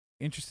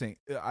 Interesting.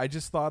 I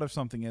just thought of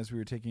something as we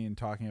were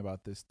talking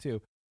about this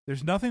too.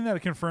 There's nothing that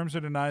confirms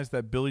or denies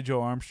that Billy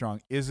Joe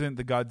Armstrong isn't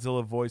the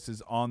Godzilla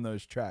voices on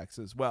those tracks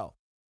as well.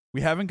 We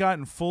haven't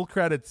gotten full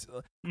credits.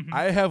 Mm-hmm.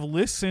 I have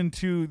listened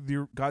to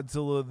the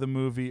Godzilla the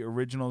movie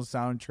original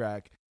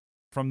soundtrack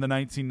from the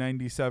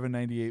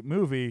 1997-98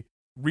 movie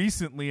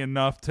recently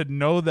enough to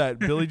know that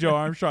Billy Joe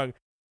Armstrong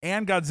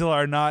and Godzilla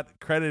are not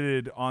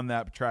credited on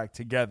that track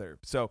together.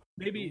 So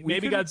Maybe we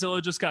could-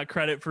 Godzilla just got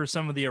credit for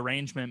some of the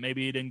arrangement.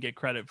 Maybe he didn't get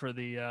credit for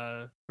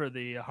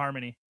the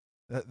harmony.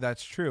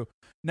 That's true.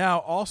 Now,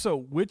 also,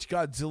 which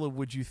Godzilla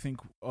would you think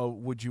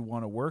would you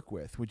want to work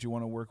with? Would you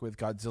want to work with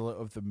Godzilla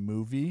of the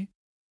movie,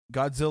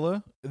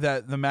 Godzilla,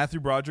 the Matthew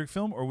Broderick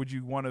film, or would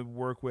you want to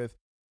work with?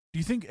 Do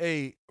you think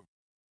a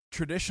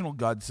traditional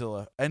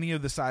Godzilla, any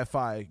of the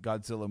sci-fi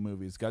Godzilla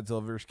movies,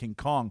 Godzilla vs. King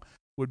Kong,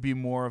 would be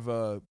more of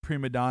a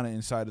prima donna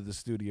inside of the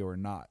studio or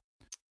not?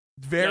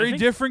 Very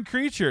different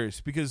creatures,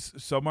 because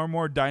some are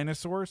more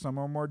dinosaur, some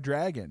are more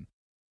dragon.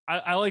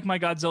 I like my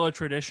Godzilla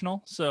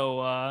traditional,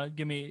 so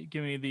give me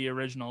the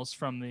originals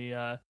from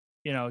the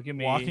give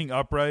me walking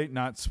upright,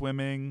 not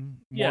swimming,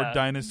 more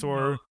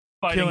dinosaur,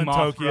 fighting killing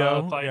Mothra,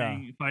 Tokyo,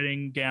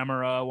 fighting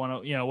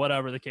Gamera,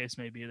 whatever the case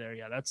may be. There,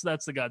 that's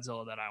the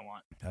Godzilla that I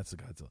want. That's the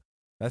Godzilla.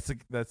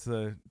 That's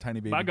the tiny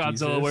baby. My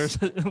Godzilla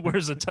Jesus.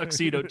 wears a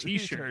tuxedo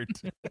T-shirt,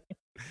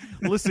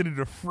 listening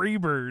to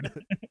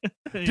Freebird.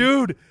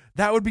 Dude,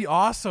 that would be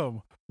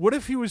awesome. What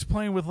if he was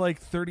playing with like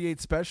 38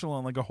 Special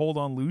on like a Hold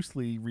On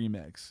Loosely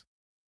remix?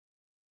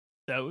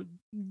 That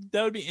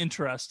would be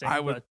interesting.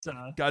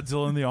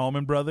 Godzilla and the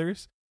Allman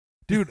Brothers.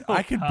 Dude,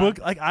 I could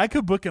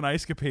book an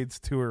Ice Capades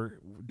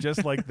tour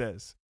just like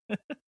this.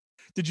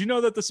 Did you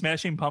know that the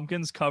Smashing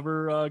Pumpkins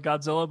cover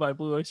Godzilla by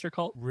Blue Oyster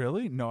Cult?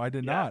 Really? No, I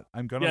did not.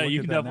 I'm gonna. Yeah, look you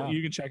at can that definitely now.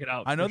 you can check it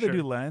out. I know they sure.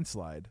 do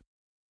Landslide.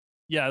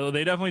 Yeah, well,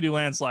 they definitely do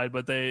Landslide,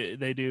 but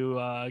they do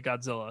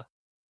Godzilla.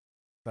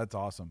 That's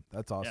awesome.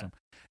 Yeah.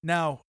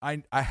 Now,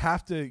 I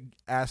have to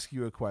ask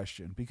you a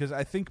question, because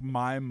I think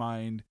my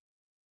mind,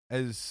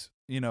 as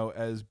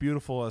as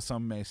beautiful as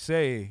some may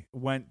say,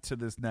 went to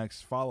this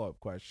next follow-up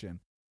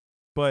question.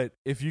 But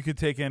if you could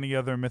take any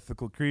other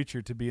mythical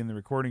creature to be in the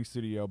recording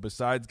studio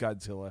besides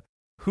Godzilla,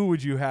 who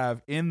would you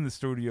have in the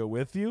studio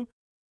with you?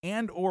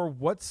 And or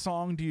what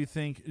song do you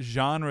think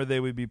genre they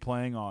would be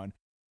playing on?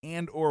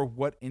 And or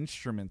what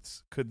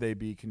instruments could they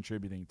be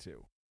contributing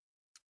to?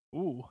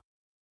 Ooh.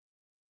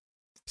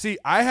 See,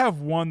 I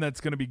have one that's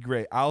going to be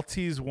great. I'll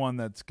tease one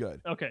that's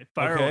good. Okay,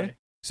 fire away.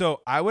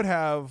 So I would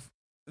have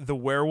the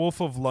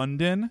Werewolf of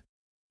London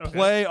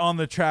play on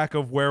the track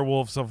of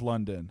Werewolves of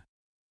London.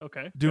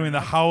 Okay. Doing the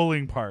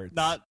howling parts.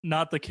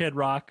 Not the Kid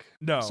Rock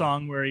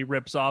song where he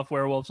rips off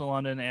Werewolves of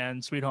London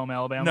and Sweet Home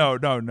Alabama.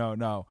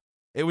 No.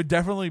 It would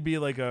definitely be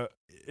like an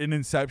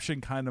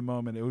Inception kind of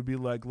moment. It would be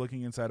like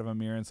looking inside of a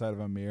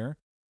mirror.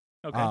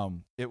 Okay.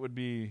 It would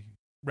be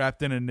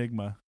wrapped in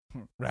enigma,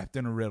 wrapped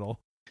in a riddle.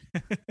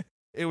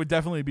 It would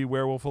definitely be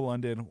Werewolf of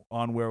London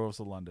on Werewolves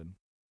of London.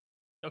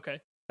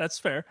 Okay, that's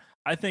fair.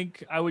 I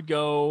think I would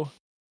go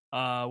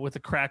with the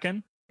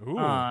Kraken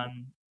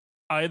on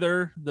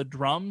either the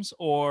drums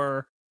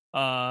or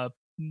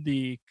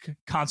the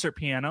concert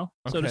piano,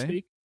 so to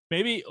speak.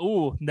 Maybe,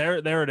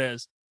 there it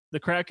is. The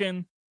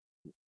Kraken,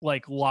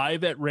 like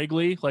live at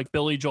Wrigley, like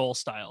Billy Joel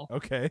style.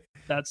 Okay.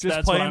 That's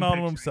playing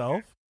on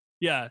himself?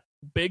 Yeah.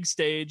 Big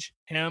stage,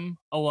 him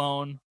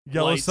alone.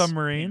 Yellow lights.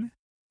 Submarine?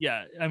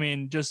 Yeah. I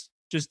mean, just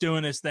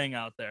doing his thing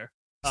out there.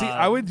 See,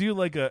 I would do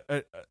like a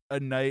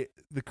night,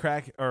 the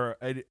crack, or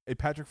a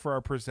Patrick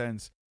Farrar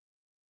presents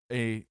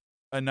a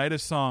night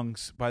of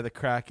songs by the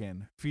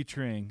Kraken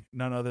featuring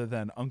none other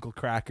than Uncle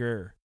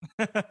Kracker.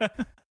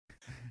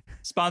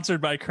 Sponsored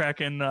by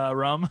Kraken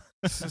Rum.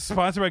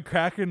 Sponsored by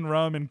Kraken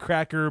Rum and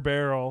Cracker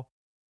Barrel.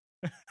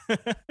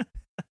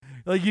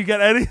 Like you get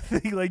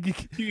anything, like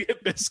you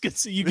get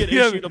biscuits. You get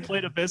issued a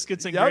plate of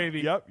biscuits and gravy.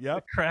 Yep.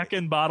 A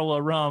Kraken bottle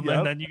of rum,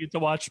 and then you get to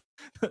watch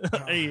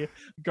a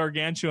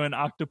gargantuan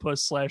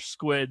octopus /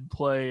 squid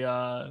play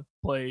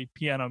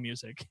piano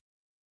music.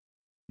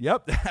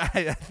 Yep,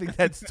 I think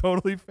that's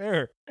totally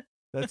fair.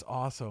 That's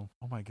awesome.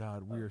 Oh my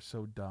god, we are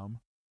so dumb.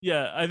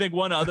 Yeah, I think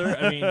one other.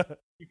 I mean,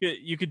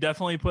 you could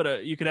definitely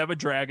you could have a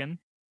dragon,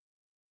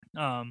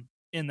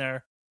 in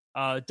there.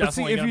 But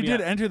see, if you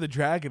did Enter the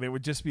Dragon, it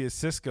would just be a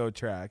Cisco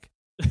track.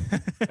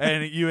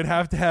 And you would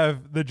have to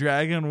have the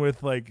dragon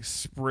with like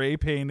spray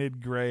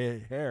painted gray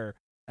hair,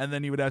 and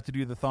then you would have to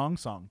do the thong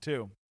song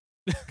too,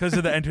 because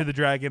of the Enter the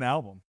Dragon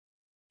album.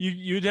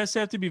 You just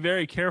have to be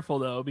very careful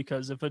though,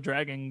 because if a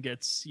dragon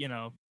gets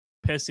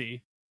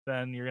pissy,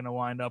 then you're gonna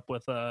wind up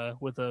with a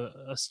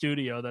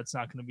studio that's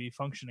not going to be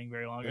functioning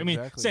very long.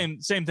 Exactly. I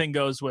mean, same thing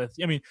goes with.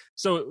 I mean,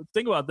 so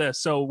think about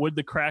this. So would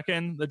the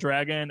Kraken, the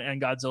dragon,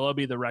 and Godzilla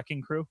be the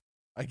wrecking crew?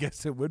 I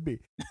guess it would be.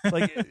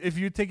 Like if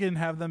you take it and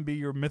have them be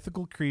your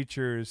mythical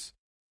creatures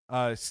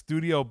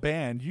studio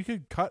band, you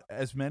could cut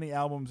as many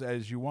albums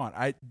as you want.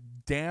 I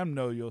damn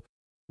know you'll.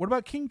 What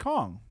about King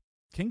Kong?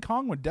 King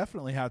Kong would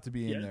definitely have to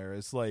be in there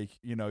as like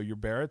your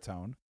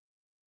baritone.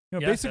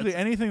 Basically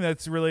anything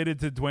that's related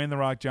to Dwayne The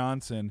Rock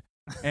Johnson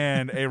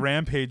and a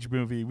Rampage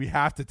movie, we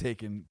have to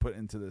take and put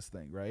into this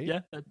thing, right? Yeah,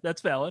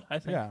 that's valid. I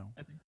think.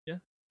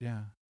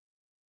 Yeah.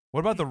 What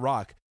about The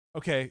Rock?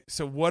 Okay,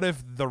 so what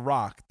if The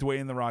Rock,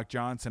 Dwayne The Rock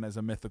Johnson, as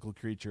a mythical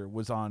creature,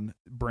 was on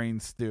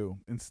Brain Stew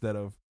instead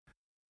of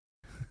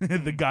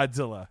the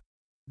Godzilla,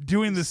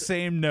 doing the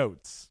same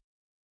notes?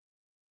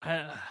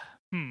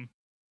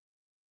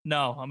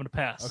 No, I'm gonna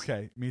pass.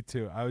 Okay, me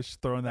too. I was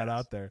just throwing that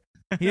out there.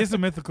 He is a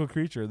mythical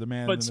creature, the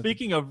man. But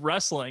speaking of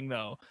wrestling,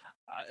 though,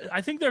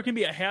 I think there can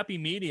be a happy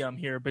medium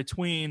here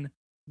between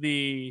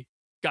the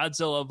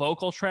Godzilla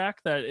vocal track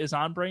that is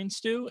on Brain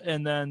Stew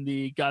and then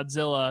the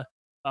Godzilla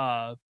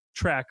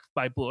track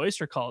by Blue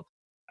Oyster Cult.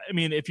 I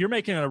mean, if you're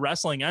making a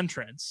wrestling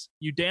entrance,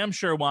 you damn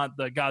sure want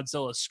the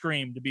Godzilla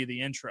scream to be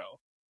the intro.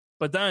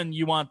 But then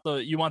you want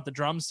the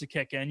drums to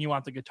kick in, you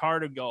want the guitar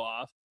to go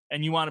off,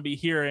 and you want to be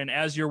hearing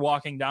as you're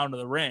walking down to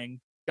the ring,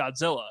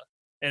 Godzilla,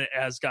 and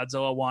as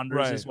Godzilla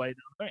wanders his way down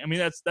the ring. I mean,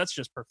 that's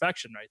just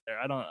perfection right there.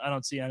 I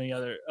don't see any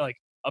other, like,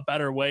 a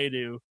better way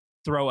to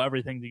throw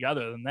everything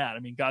together than that. I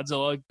mean,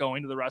 Godzilla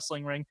going to the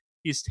wrestling ring,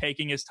 he's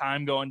taking his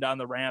time going down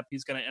the ramp.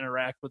 He's going to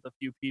interact with a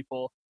few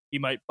people. He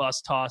might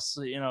bus toss,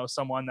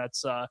 someone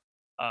that's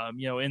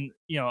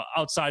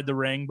outside the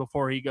ring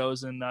before he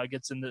goes and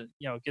gets into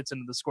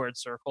the squared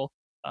circle.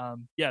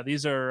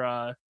 These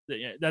are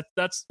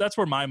that's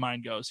where my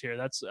mind goes here.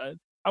 That's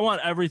I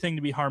want everything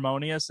to be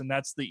harmonious, and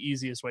that's the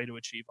easiest way to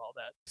achieve all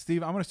that.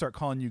 Steve, I'm going to start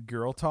calling you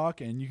Girl Talk,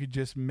 and you could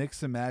just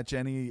mix and match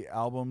any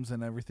albums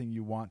and everything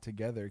you want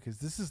together, because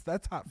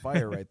that's hot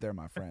fire right there,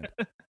 my friend.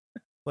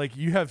 Like,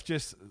 you have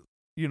just,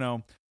 you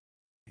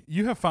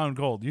have found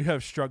gold. You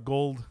have struck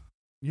gold.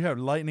 You have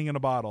lightning in a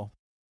bottle.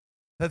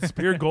 That's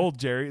pure gold,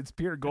 Jerry. It's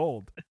pure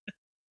gold.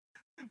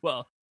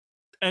 Well,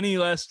 any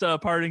last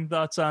parting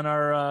thoughts on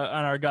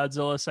our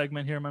Godzilla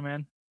segment here, my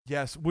man?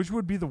 Yes. Which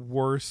would be the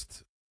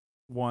worst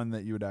one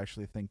that you would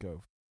actually think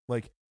of?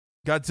 Like,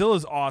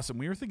 Godzilla's awesome.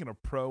 We were thinking of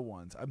pro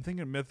ones. I'm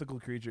thinking mythical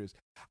creatures.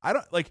 I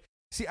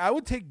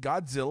would take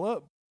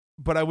Godzilla,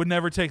 but I would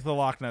never take the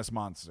Loch Ness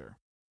Monster.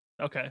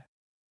 Okay.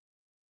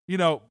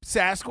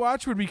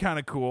 Sasquatch would be kind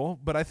of cool,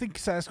 but I think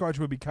Sasquatch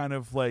would be kind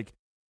of like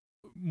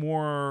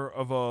more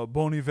of a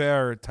Bon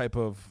Iver type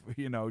of,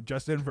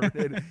 just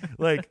inverted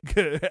like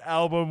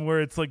album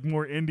where it's like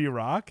more indie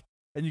rock,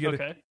 and you get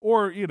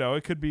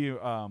it could be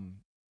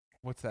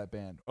what's that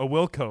band? A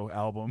Wilco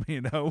album,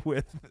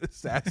 with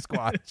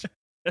Sasquatch.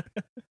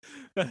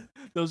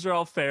 Those are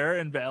all fair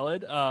and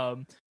valid.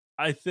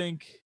 I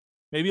think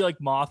maybe like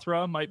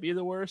Mothra might be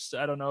the worst.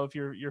 I don't know if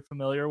you're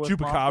familiar with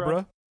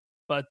Chupacabra,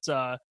 but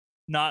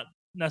not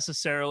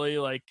necessarily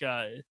like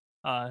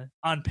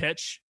on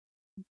pitch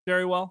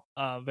very well.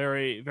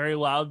 Very, very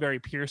loud, very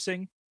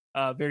piercing,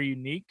 very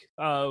unique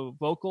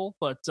vocal,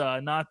 but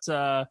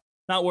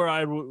not where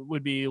I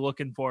would be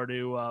looking for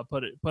to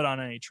put on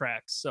any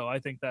tracks. So I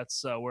think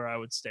that's where I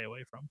would stay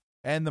away from.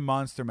 And the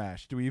Monster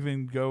Mash. Do we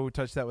even go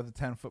touch that with a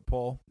 10-foot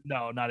pole?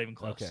 No, not even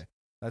close. Okay,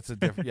 that's a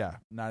different. Yeah,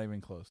 not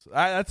even close.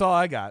 That's all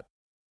I got.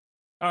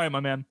 All right, my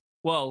man.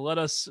 Well, let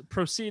us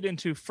proceed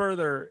into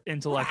further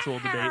intellectual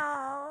debate.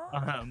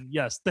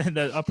 Yes,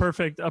 a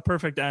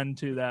perfect end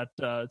to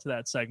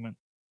that segment.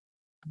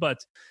 But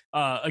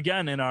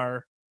again, in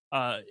our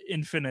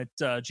infinite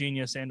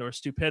genius and or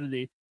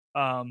stupidity,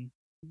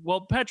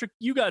 well, Patrick,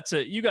 you got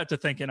to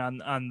thinking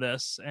on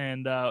this,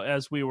 and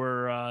as we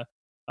were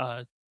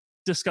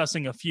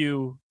discussing a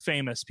few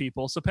famous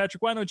people. So,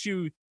 Patrick, why don't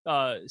you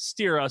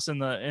steer us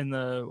into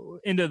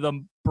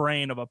the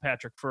brain of a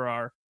Patrick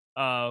Farrar,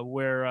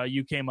 where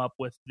you came up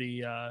with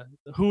the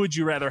 "Who would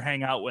you rather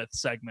hang out with"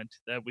 segment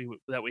that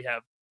we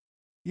have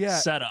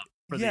set up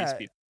for these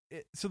people.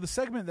 So the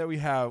segment that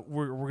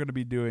we're going to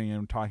be doing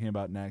and talking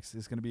about next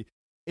is going to be,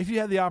 if you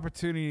had the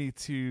opportunity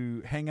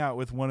to hang out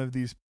with one of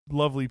these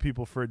lovely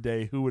people for a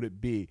day, who would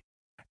it be?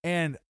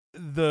 And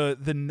the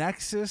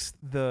nexus,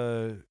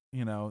 the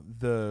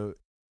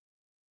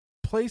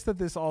place that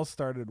this all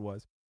started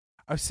was,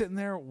 I was sitting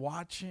there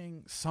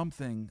watching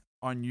something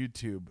on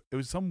YouTube. It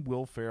was some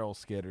Will Ferrell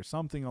skit or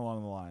something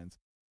along the lines.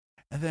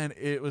 And then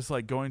it was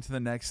like going to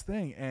the next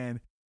thing, and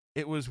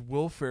it was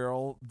Will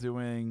Ferrell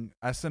doing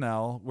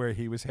SNL where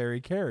he was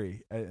Harry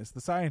Carey as the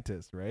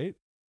scientist, right?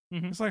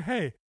 Mm-hmm. It's like,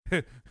 hey,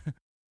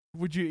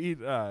 would you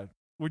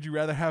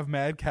rather have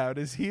mad cow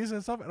disease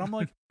and stuff? And I'm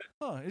like,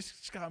 oh, it's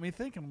just got me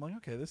thinking. I'm like,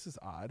 okay, this is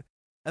odd.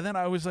 And then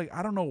I was like,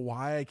 I don't know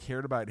why I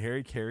cared about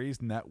Harry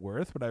Carey's net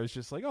worth, but I was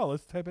just like, oh,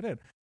 let's type it in.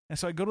 And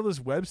so I go to this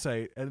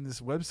website, and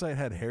this website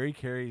had Harry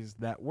Carey's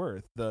net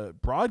worth, the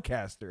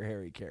broadcaster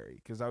Harry Carey,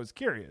 because I was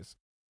curious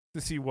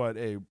to see what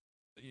a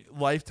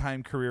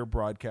lifetime career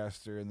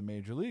broadcaster in the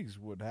major leagues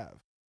would have.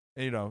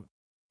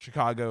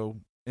 Chicago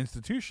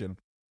institution.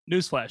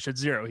 Newsflash, it's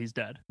 0. He's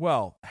dead.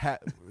 Well,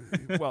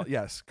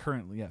 yes,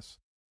 currently, yes.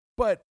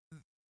 But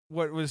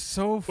what was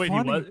so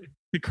funny...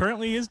 He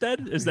currently is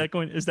dead? Is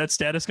that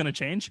status going to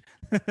change?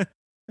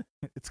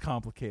 It's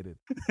complicated.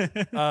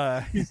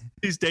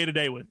 He's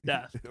day-to-day with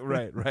death.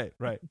 Right.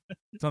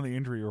 It's on the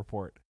injury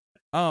report.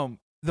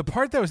 The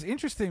part that was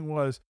interesting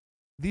was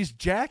these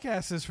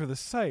jackasses for the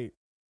site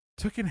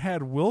took and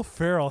had Will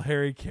Ferrell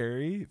Harry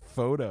Carey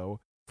photo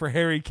for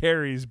Harry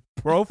Carey's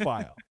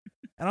profile.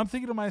 And I'm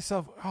thinking to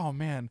myself, oh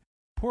man,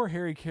 poor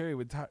Harry Carey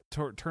would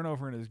turn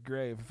over in his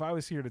grave. If I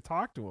was here to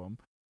talk to him,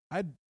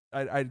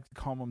 I'd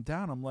calm him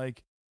down. I'm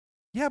like,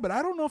 yeah, but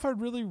I don't know if I'd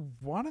really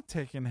want to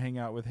take and hang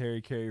out with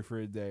Harry Carey for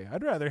a day.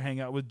 I'd rather hang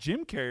out with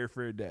Jim Carrey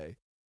for a day.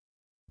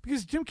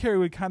 because Jim Carrey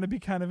would kind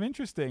of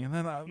interesting. And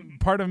then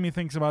part of me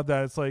thinks about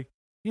that. It's like,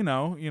 you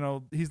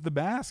know, he's the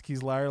Mask.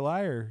 He's Liar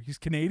Liar. He's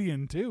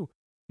Canadian too.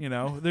 You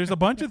know, there's a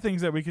bunch of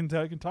things that we can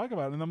talk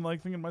about. And I'm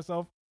like thinking to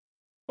myself,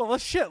 well,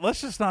 let's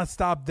just not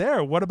stop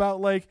there. What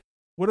about like,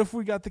 what if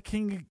we got the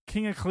King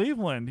of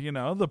Cleveland, you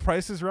know, the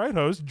Price is Right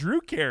host,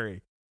 Drew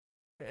Carey?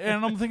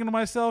 And I'm thinking to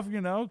myself, you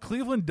know,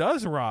 Cleveland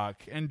does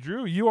rock. And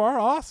Drew, you are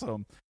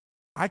awesome.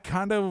 I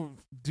kind of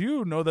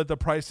do know that the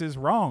price is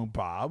wrong,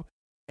 Bob,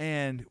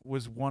 and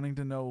was wanting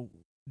to know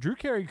Drew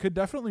Carey could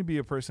definitely be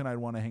a person I'd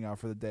want to hang out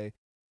for the day.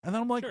 And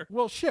then I'm like,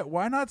 well, shit,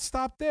 why not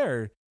stop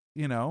there?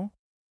 You know,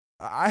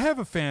 I have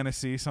a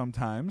fantasy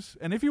sometimes.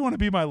 And if you want to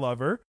be my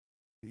lover,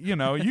 you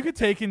know, you could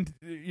take in,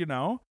 you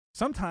know,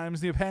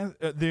 sometimes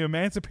the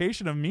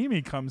emancipation of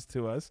Mimi comes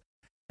to us.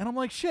 And I'm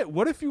like, shit,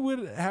 what if you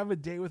would have a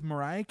date with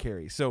Mariah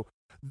Carey? So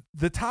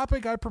the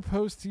topic I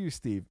propose to you,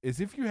 Steve, is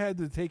if you had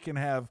to take and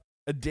have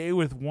a day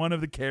with one of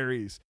the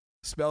Careys,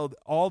 spelled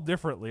all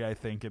differently, I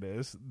think it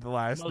is, the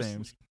last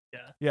names.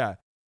 Yeah.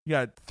 You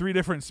got 3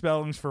 different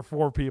spellings for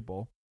 4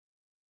 people.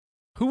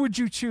 Who would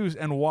you choose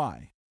and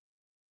why?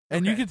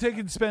 And you could take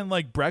and spend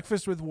like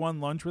breakfast with one,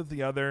 lunch with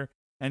the other,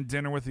 and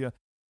dinner with the other,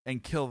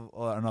 and kill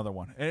another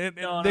one.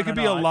 They could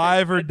be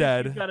alive or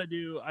dead.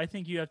 I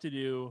think you have to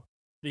do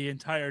the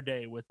entire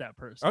day with that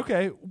person.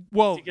 Okay.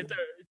 Well,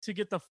 to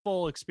get the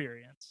full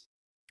experience.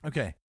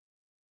 Okay.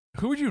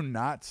 Who would you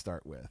not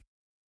start with?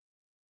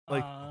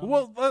 Like,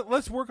 well,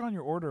 let's work on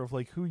your order of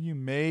like who you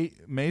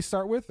may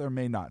start with or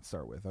may not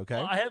start with. Okay.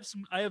 Well,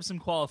 I have some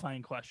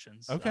qualifying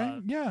questions. Okay.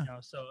 Yeah. You know,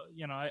 so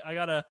you know,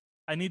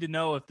 I need to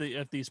know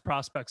if these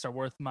prospects are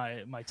worth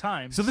my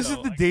time. So this is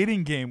the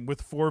dating game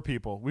with 4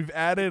 people. We've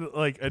added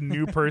like a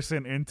new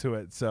person into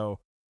it, so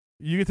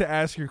you get to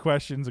ask your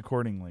questions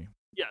accordingly.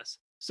 Yes.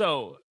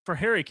 So for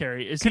Harry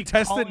Carey, is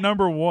contestant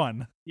number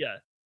 1? Yeah.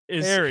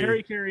 Is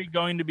Harry Carey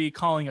going to be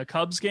calling a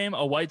Cubs game,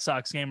 a White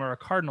Sox game, or a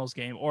Cardinals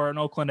game, or an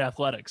Oakland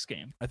Athletics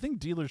game? I think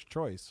dealer's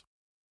choice.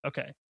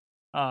 Okay.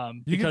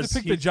 You get to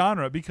pick the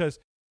genre because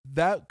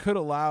that could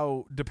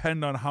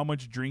depend on how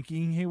much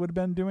drinking he would have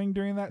been doing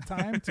during that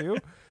time too,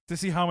 to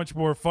see how much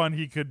more fun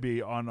he could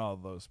be on all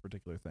those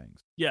particular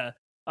things. Yeah.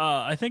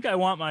 I think I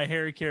want my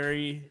Harry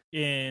Carey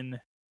in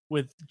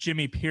with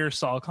Jimmy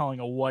Pearsall calling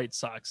a White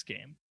Sox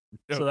game.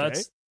 So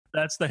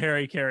that's the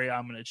Harry Carey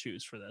I'm going to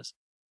choose for this.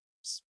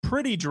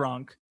 Pretty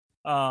drunk,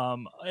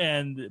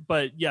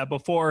 but yeah,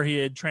 before he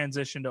had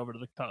transitioned over to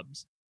the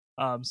Cubs.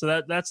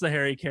 So that's the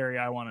Harry Carey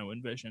I want to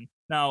envision.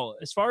 Now,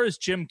 as far as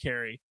Jim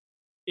Carrey,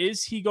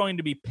 is he going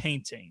to be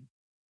painting?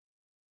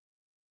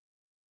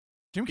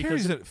 Jim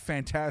Carrey's a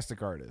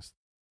fantastic artist.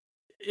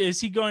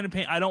 Is he going to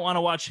paint? I don't want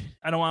to watch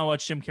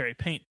Jim Carrey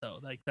paint though.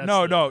 Like that's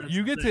no.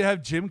 You get to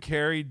have Jim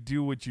Carrey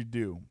do what you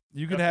do.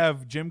 You can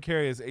have Jim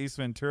Carrey as Ace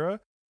Ventura.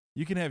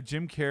 You can have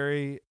Jim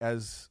Carrey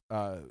as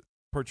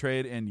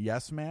portrayed in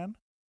Yes Man.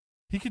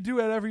 He could do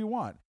whatever you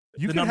want.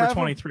 You the number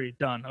 23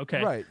 done.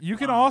 Okay, right. You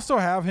can also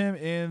have him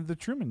in The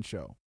Truman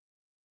Show.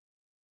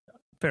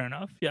 Fair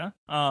enough. Yeah.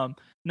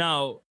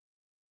 Now,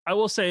 I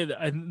will say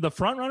that the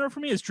front runner for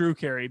me is Drew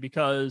Carey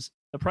because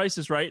The Price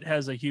is Right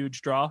has a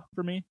huge draw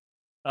for me.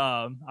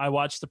 I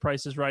watched The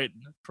Price is Right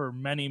for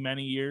many,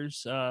 many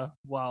years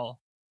while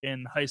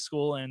in high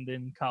school and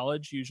in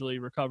college, usually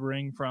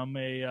recovering from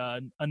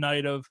a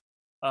night of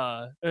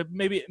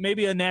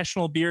maybe a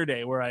national beer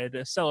day where I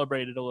had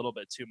celebrated a little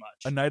bit too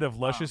much. A night of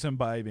luscious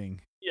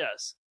imbibing.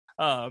 Yes.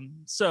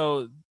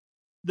 So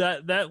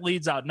that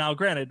leads out. Now,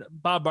 granted,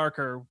 Bob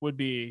Barker would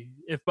be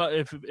if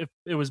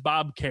it was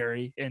Bob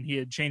Carey and he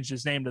had changed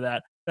his name to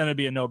that, then it'd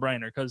be a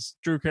no-brainer because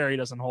Drew Carey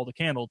doesn't hold a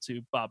candle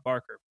to Bob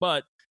Barker.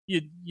 But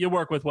you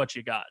work with what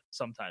you got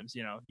sometimes.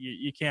 You know,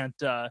 you can't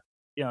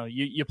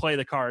you play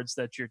the cards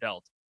that you're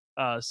dealt.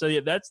 So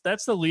yeah,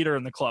 that's the leader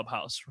in the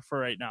clubhouse for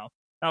right now.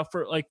 Now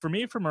for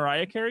me, for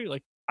Mariah Carey,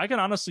 like I can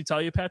honestly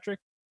tell you, Patrick,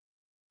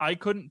 I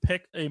couldn't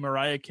pick a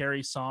Mariah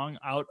Carey song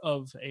out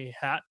of a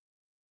hat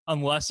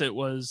unless it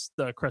was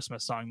the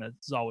Christmas song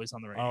that's always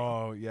on the radio.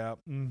 Oh yeah.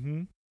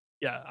 Mm-hmm.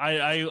 Yeah.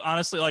 I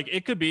honestly, like,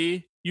 it could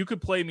be, you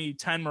could play me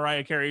 10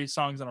 Mariah Carey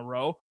songs in a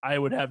row. I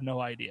would have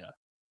no idea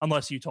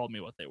unless you told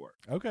me what they were.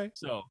 Okay.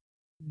 So,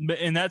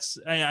 and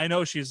I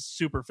know she's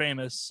super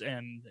famous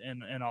and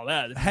all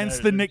that. Hence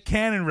the Nick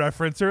Cannon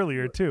reference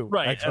earlier too.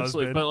 Right. Ex-husband.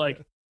 Absolutely. But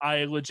like,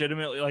 I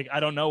legitimately, like, I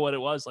don't know what it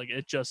was. Like,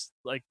 it just,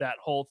 like, that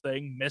whole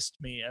thing missed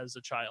me as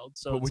a child.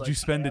 So, but would you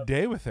spend a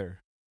day with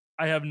her?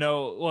 I have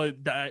no, well,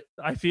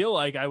 I feel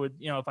like I would,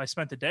 if I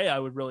spent a day, I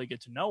would really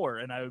get to know her,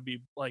 and I would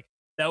be like,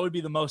 that would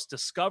be the most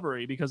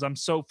discovery because I'm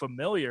so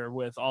familiar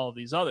with all of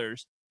these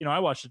others. I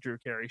watched the Drew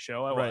Carey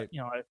show.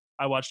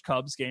 I watched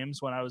Cubs games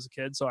when I was a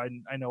kid, so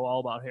I know all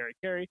about Harry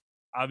Carey.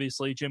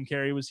 Obviously, Jim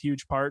Carrey was a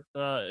huge part,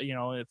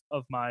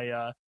 of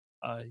my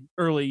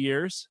early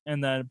years.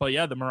 And then, but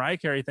yeah, the Mariah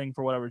Carey thing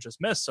for whatever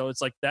just missed. So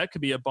it's like that could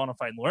be a bona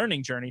fide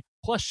learning journey.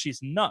 Plus, she's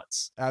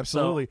nuts.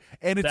 Absolutely. So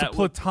and it's a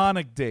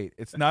platonic date.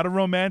 It's not a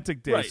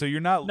romantic date. Right. So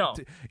you're not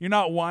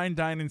wine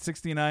dining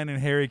 69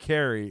 and Harry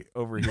Carey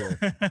over here.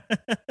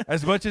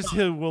 As much as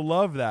he will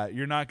love that,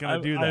 you're not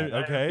going to do that.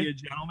 Okay. I'd be a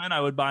gentleman.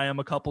 I would buy him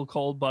a couple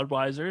cold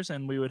Budweisers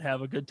and we would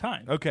have a good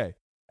time. Okay.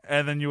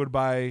 And then you would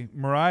buy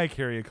Mariah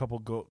Carey a couple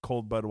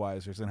cold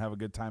Budweisers and have a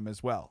good time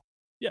as well.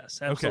 Yes,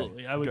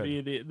 absolutely. Okay, I would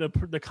be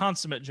the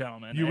consummate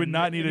gentleman. You would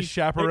not need a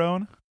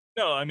chaperone?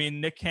 No, I mean,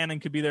 Nick Cannon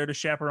could be there to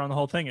chaperone the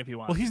whole thing if he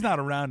wanted. Well, he's not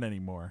around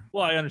anymore.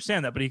 Well, I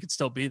understand that, but he could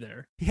still be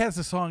there. He has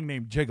a song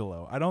named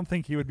Gigolo. I don't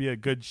think he would be a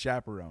good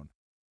chaperone.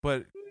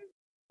 But,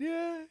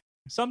 yeah.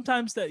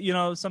 Sometimes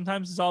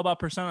it's all about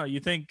persona.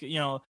 You think,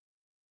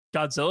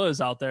 Godzilla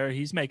is out there.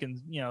 He's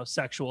making,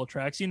 sexual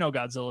tracks.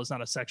 Godzilla is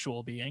not a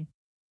sexual being.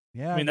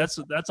 Yeah. I mean, that's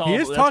all. He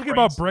is talking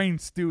about Brain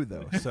Stew,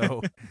 though,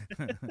 so...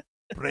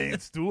 Brain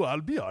Stew, I'll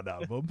be on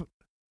album.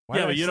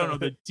 Yeah, but you don't know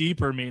the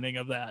deeper meaning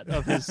of that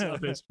of his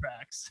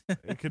tracks.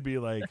 It could be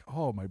like,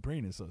 oh, my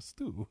brain is a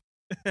stew.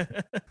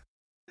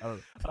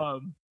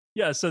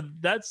 Yeah, so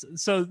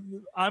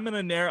I'm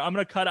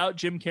gonna cut out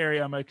Jim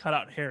Carrey. I'm gonna cut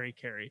out Harry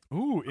Carey.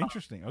 Ooh,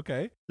 interesting.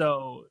 Okay.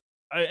 So,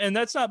 and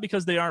that's not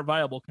because they aren't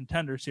viable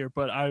contenders here,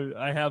 but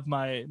I have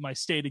my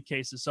stated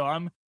cases. So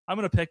I'm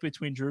gonna pick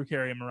between Drew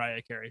Carey and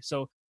Mariah Carey.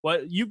 So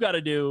what you've got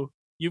to do.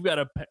 You've got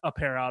to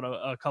pair out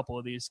a couple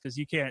of these because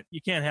you can't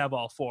have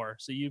all four.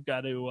 So you've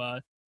got to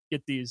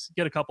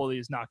get a couple of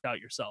these knocked out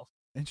yourself.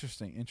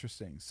 Interesting.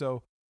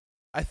 So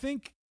I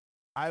think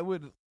I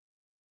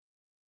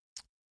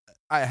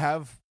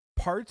have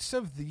parts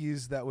of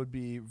these that would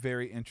be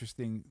very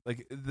interesting.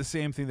 Like the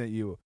same thing that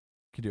you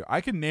could do.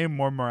 I can name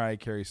more Mariah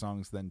Carey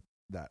songs than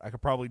that. I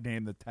could probably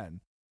name the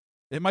 10.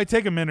 It might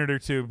take a minute or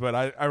two, but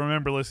I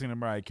remember listening to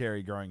Mariah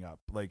Carey growing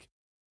up. Like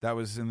that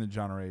was in the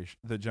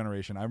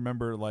generation. I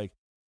remember like,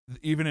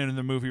 even in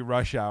the movie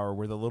Rush Hour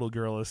where the little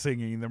girl is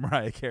singing the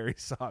Mariah Carey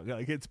song,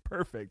 like it's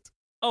perfect.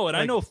 Oh, and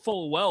I know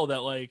full well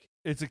that like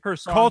it's a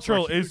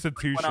cultural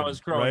institution. When I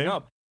was growing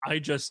up, I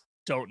just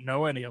don't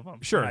know any of them.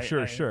 Sure.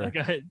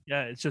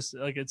 It's just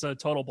like it's a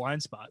total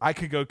blind spot. I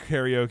could go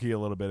karaoke a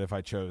little bit if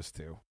I chose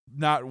to.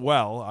 Not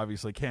well,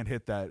 obviously can't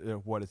hit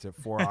that.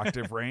 4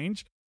 octave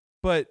range,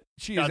 but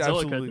she is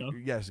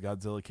absolutely yes.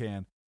 Godzilla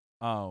can.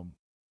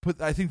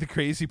 But I think the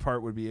crazy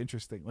part would be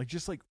interesting. Like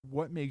just like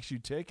what makes you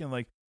tick and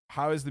like.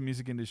 How has the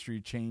music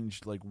industry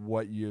changed, like,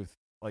 what you've,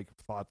 like,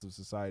 thoughts of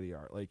society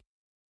are? Like,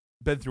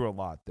 been through a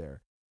lot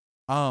there.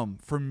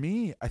 For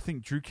me, I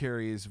think Drew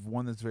Carey is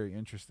one that's very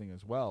interesting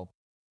as well.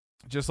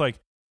 Just, like,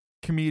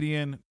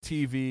 comedian,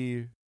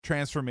 TV,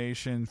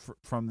 transformation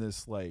from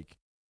this, like,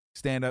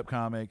 stand-up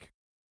comic,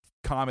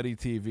 comedy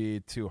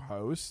TV to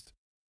host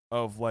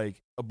of,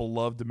 like, a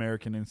beloved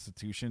American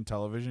institution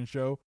television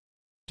show,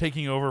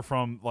 taking over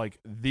from, like,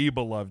 the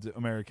beloved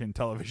American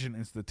television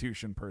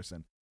institution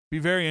person. Be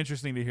very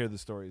interesting to hear the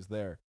stories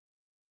there.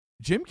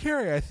 Jim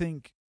Carrey, I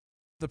think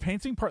the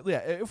painting part, yeah,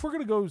 if we're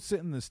going to go sit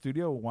in the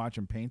studio and watch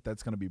him paint,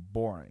 that's going to be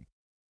boring.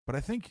 But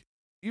I think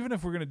even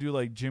if we're going to do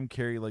like Jim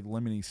Carrey, like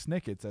Lemony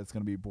Snickets, that's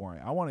going to be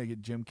boring. I want to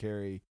get Jim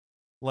Carrey,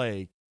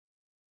 like,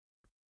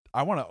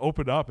 I want to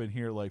open up and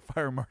hear like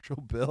Fire Marshal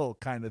Bill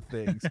kind of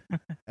things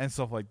and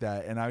stuff like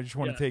that. And I just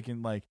want to take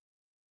in like,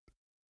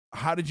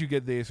 how did you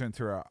get the Ace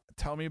Ventura?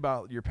 Tell me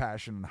about your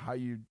passion and how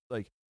you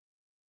like,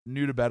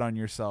 knew to bet on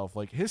yourself.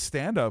 Like his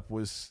stand-up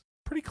was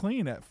pretty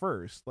clean at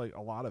first, like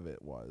a lot of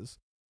it was.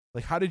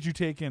 Like how did you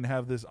take and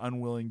have this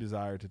unwilling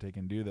desire to take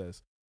and do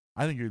this?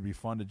 I think it would be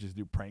fun to just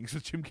do pranks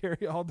with Jim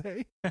Carrey all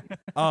day.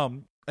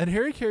 And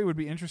Harry Carey would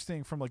be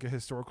interesting from like a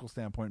historical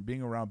standpoint,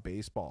 being around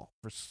baseball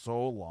for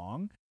so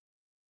long.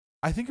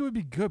 I think it would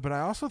be good, but I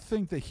also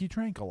think that he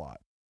drank a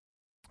lot.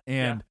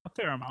 And a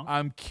fair amount.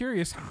 I'm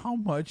curious how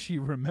much he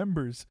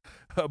remembers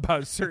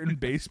about certain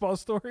baseball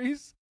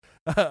stories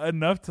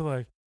enough to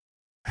like,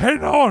 hey,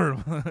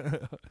 Norm.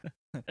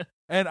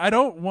 And I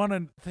don't want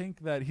to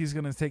think that he's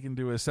going to take him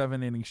to a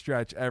 7-inning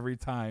stretch every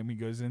time he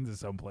goes into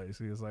someplace.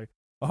 He was like,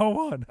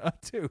 1,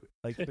 2,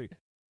 like 3.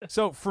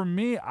 So for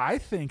me, I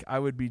think I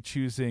would be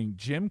choosing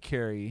Jim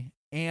Carrey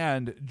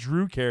and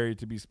Drew Carey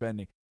to be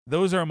spending.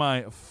 Those are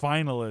my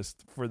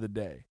finalists for the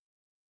day.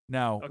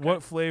 Now,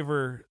 what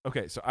flavor?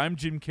 Okay, so I'm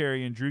Jim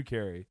Carrey and Drew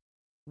Carey.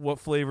 What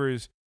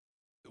flavors?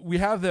 We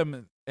have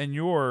them, and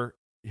you're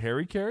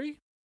Harry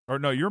Carey? Or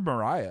no, you're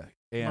Mariah.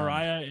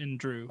 Mariah and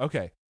Drew.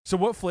 Okay. So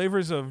what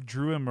flavors of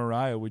Drew and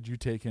Mariah would you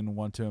take and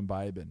want to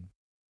imbibe in?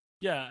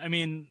 Yeah, I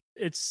mean,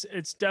 it's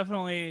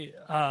definitely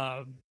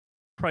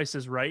Price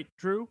is Right,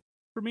 Drew,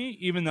 for me,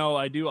 even though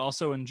I do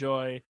also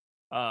enjoy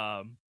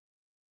the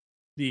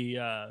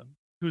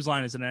Whose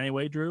Line Is It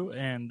Anyway, Drew,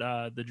 and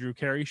the Drew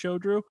Carey Show,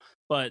 Drew.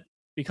 But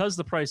because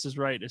The Price is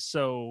Right is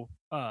so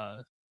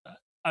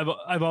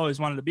I've always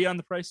wanted to be on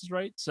The Price is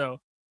Right, so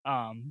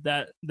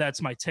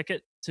that's my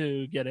ticket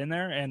to get in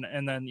there,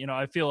 and then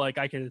I feel like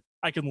I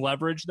can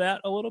leverage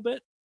that a little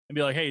bit and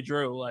be like, hey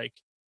Drew, like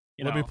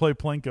Let me play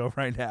Plinko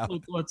right now.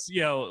 let's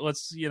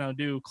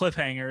do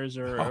cliffhangers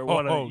or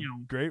one of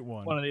great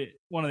one.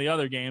 One of the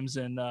other games,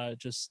 and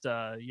just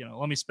let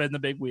me spin the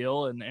big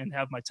wheel and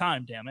have my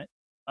time, damn it.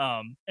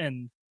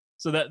 And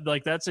so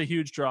that's a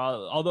huge draw.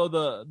 Although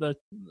the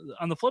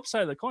on the flip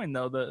side of the coin,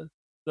 though,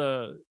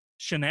 the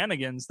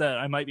shenanigans that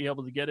I might be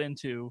able to get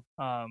into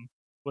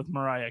with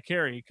Mariah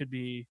Carey could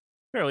be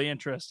fairly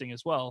interesting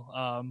as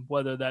well.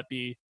 Whether that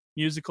be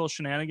musical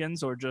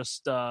shenanigans or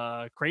just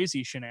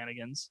crazy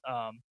shenanigans.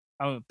 I'm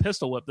gonna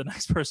pistol whip the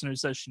next person who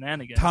says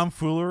shenanigans.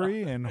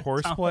 Tomfoolery and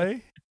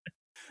horseplay.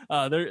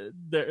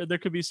 There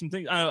could be some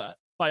things.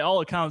 By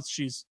all accounts,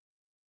 she's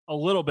a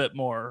little bit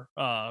more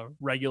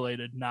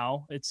regulated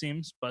now, it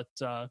seems. But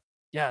I'm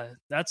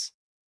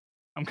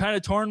kind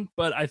of torn.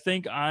 But I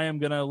think I am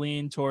gonna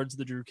lean towards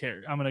the Drew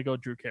Carey. I'm gonna go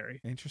Drew Carey.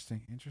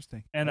 Interesting.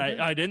 And okay.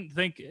 I didn't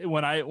think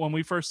when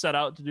we first set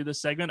out to do this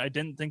segment, I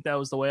didn't think that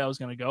was the way I was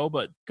gonna go.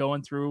 But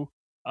going through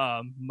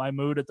my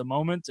mood at the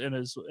moment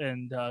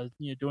and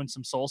doing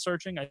some soul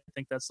searching, I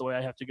think that's the way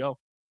I have to go.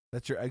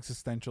 That's your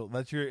existential.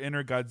 That's your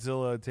inner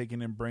Godzilla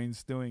taking in brain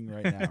stewing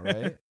right now,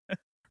 right?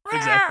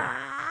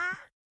 Exactly.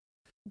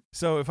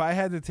 So if I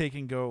had to take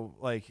and go,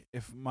 like,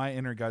 if my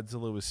inner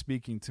Godzilla was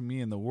speaking to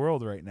me in the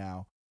world right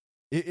now,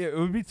 it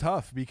would be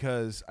tough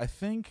because I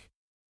think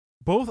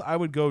both I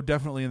would go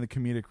definitely in the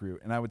comedic route,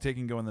 and I would take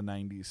and go in the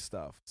 90s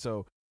stuff.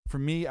 So for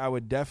me, I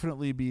would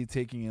definitely be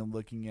taking and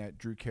looking at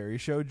Drew Carey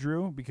show,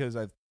 Drew, because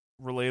I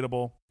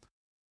relatable,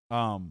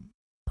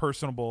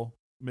 personable,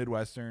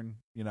 Midwestern,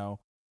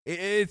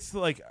 it's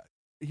like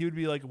he would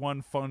be like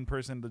one fun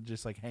person to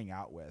just like hang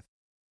out with.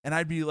 And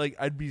I'd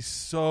be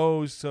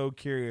so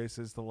curious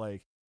as to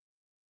like,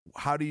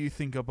 how do you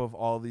think up of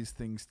all these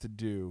things to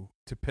do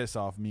to piss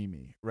off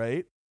Mimi,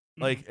 right?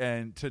 Mm-hmm. Like,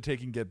 and to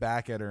take and get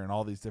back at her and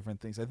all these different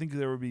things. I think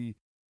there would be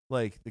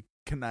like the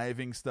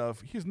conniving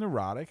stuff. He's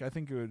neurotic. I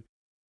think it would,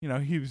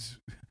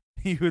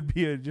 he would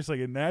be just like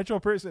a natural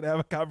person to have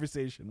a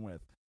conversation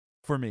with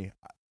for me.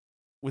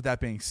 With that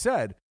being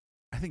said,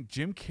 I think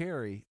Jim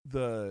Carrey,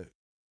 the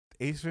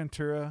Ace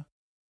Ventura,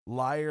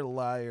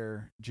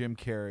 liar Jim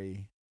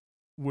Carrey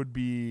would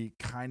be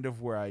kind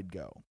of where I'd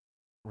go,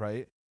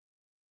 right?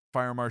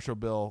 Fire Marshal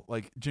Bill,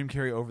 like Jim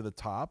Carrey over the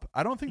top.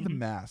 I don't think The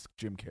Mask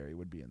Jim Carrey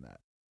would be in that.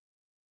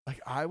 Like,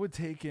 I would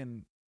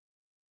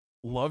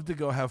love to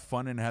go have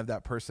fun and have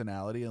that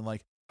personality and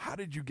like, how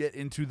did you get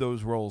into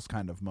those roles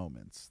kind of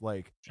moments?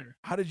 Like, sure.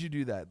 How did you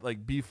do that?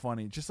 Like, be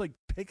funny, just like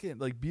pick it,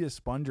 like be a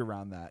sponge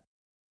around that.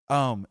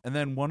 And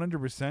then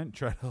 100%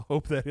 try to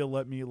hope that he'll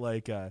let me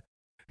like,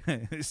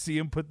 see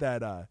him put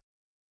that,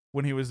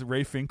 when he was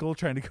Ray Finkel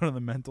trying to go to the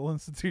mental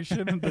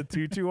institution, the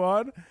tutu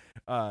on,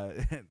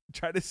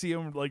 try to see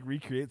him like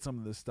recreate some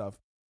of this stuff,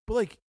 but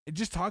like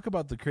just talk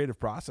about the creative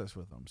process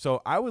with him.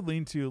 So I would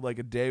lean to like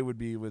a day would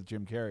be with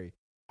Jim Carrey.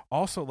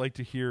 Also like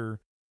to hear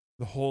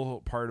the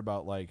whole part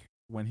about like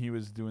when he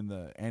was doing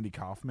the Andy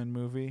Kaufman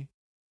movie,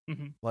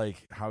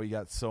 like how he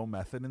got so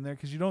method in there.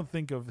 Cause you don't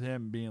think of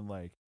him being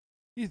like,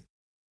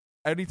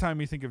 anytime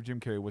you think of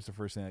Jim Carrey, what's the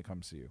first thing that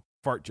comes to you?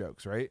 Fart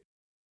jokes, right?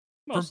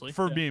 Mostly,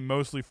 for me,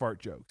 mostly fart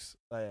jokes.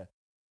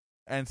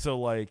 And so,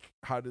 like,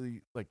 how did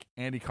he, like,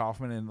 Andy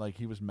Kaufman, and, like,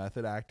 he was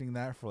method acting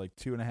that for, like,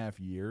 2.5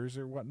 years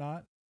or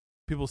whatnot.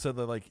 People said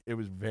that, like, it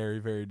was very,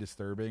 very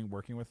disturbing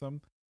working with him.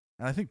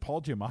 And I think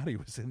Paul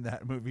Giamatti was in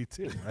that movie,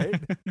 too, right?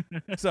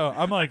 So,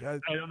 I'm like... I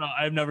don't know.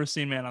 I've never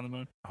seen Man on the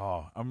Moon.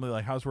 Oh, I'm really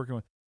like, I was working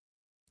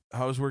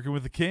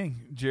with the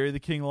King, Jerry the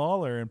King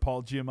Lawler, and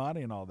Paul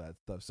Giamatti and all that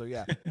stuff. So,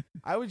 yeah,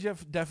 I would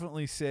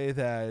definitely say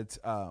that...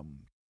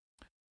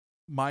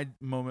 my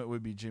moment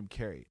would be Jim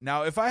Carrey.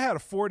 Now, if I had a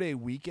 4-day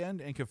weekend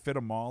and could fit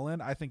them all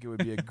in, I think it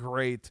would be a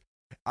great.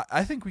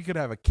 I think we could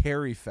have a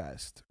Carrey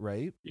Fest,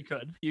 right? You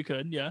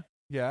could, yeah.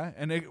 Yeah,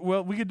 and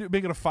we could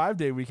make it a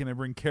 5-day weekend and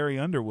bring Carrie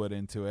Underwood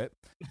into it.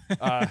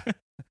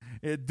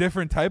 A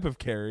different type of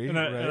Carrie, and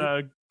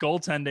a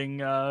goaltending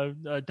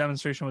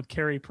demonstration with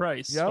Carey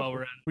Price. Yep. While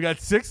we're at it. We got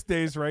 6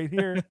 days right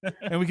here,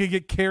 and we could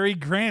get Cary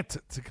Grant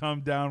to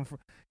come down for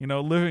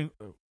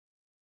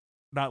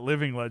not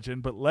living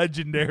legend, but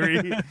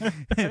legendary.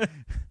 You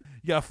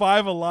got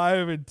 5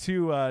 alive and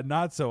 2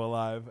 not so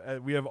alive.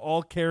 We have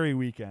all Carey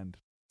weekend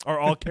or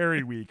all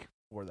Carey week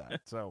for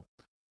that. So,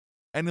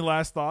 any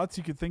last thoughts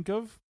you could think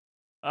of?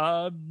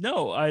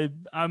 No,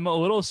 I'm a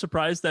little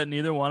surprised that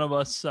neither one of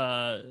us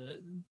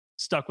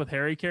stuck with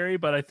Harry Carey,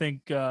 but I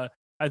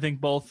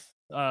think both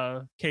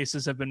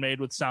cases have been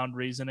made with sound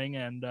reasoning,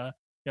 and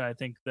I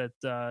think that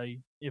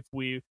if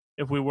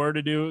we were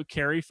to do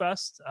Carey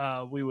Fest,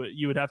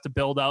 you would have to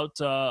build out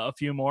a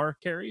few more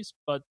carries,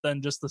 but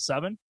then just the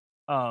 7.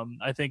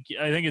 I think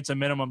it's a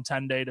minimum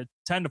 10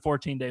 to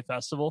 14 day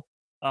festival.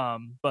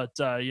 But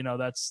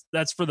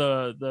that's for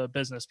the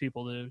business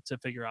people to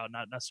figure out,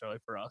 not necessarily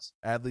for us.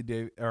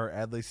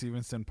 Adley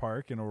Stevenson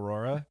Park in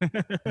Aurora,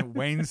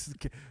 Wayne's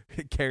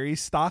Carey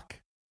stock.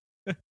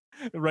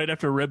 Right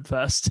after Rib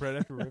Fest.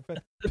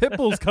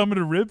 Pitbull's coming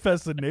to Rib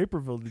Fest in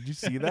Naperville. Did you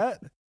see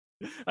that?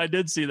 I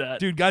did see that.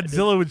 Dude,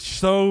 Godzilla would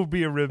so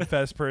be a Rib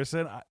Fest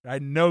person. I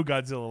know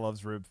Godzilla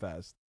loves Rib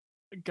Fest.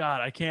 God,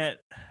 I can't.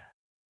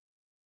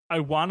 I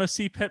want to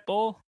see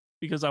Pitbull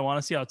because I want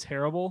to see how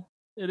terrible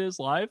it is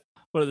live.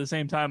 But at the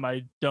same time,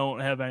 I don't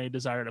have any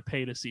desire to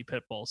pay to see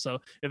Pitbull. So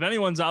if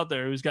anyone's out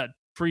there who's got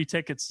free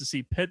tickets to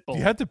see Pitbull, Do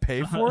you have to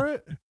pay for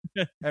it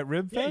at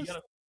Ribfest?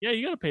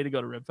 you gotta pay to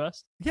go to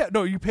Ribfest. Yeah,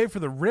 no, you pay for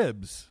the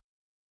ribs.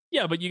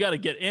 Yeah, but you got to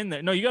get in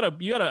there. No, you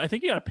gotta. I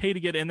think you gotta pay to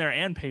get in there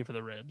and pay for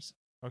the ribs.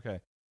 Okay.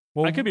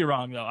 Well, I could be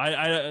wrong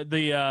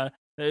though.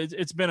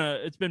 It's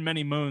been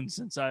many moons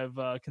since I've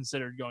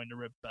considered going to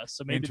Ribfest,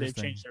 so maybe they've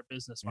changed their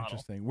business model.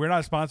 Interesting. We're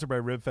not sponsored by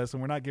Ribfest,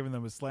 and we're not giving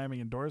them a slamming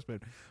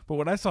endorsement. But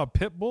when I saw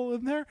Pitbull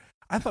in there,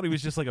 I thought he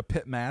was just like a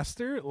pit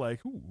master,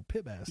 like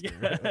pitmaster.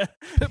 Yeah.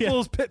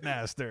 Pitbull's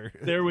pitmaster.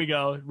 There we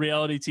go.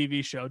 Reality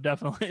TV show.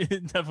 Definitely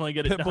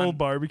get it Pitbull done.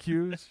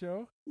 barbecue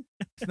show.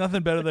 It's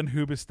nothing better than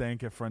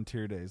Hoobastank at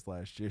Frontier Days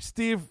last year.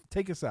 Steve,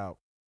 take us out.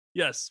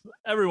 Yes,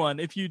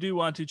 everyone, if you do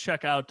want to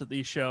check out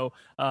the show,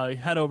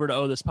 head over to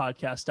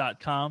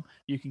othispodcast.com.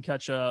 You can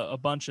catch a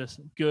bunch of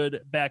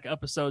good back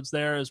episodes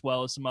there, as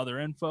well as some other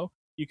info.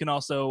 You can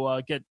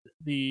also get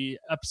the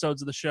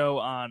episodes of the show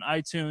on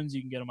iTunes. You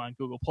can get them on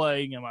Google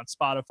Play. You can get them on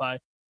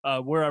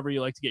Spotify. Wherever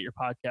you like to get your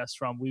podcasts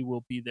from, we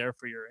will be there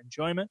for your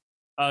enjoyment.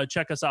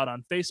 Check us out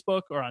on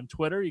Facebook or on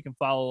Twitter. You can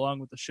follow along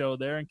with the show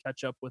there and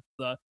catch up with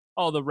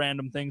all the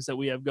random things that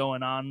we have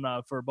going on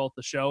for both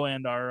the show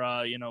and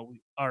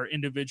our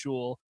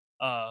individual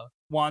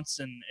wants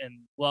and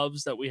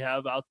loves that we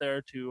have out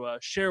there to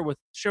share with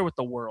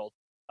the world.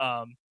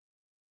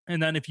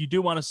 And then if you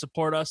do want to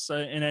support us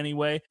in any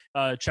way,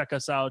 check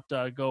us out.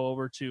 Go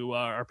over to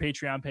our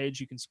Patreon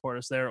page. You can support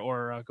us there,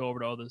 or go over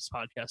to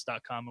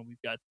othispodcast.com, and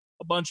we've got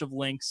a bunch of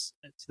links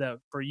to that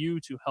for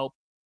you to help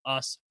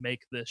us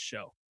make this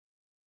show.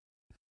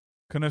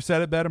 Couldn't have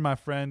said it better, my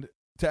friend.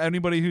 To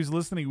anybody who's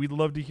listening, we'd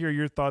love to hear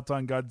your thoughts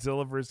on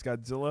Godzilla vs.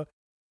 Godzilla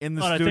in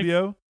the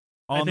studio.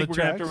 I think we're going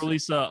to have to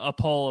release a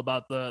poll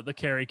about the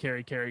carry.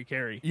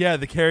 Yeah,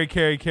 the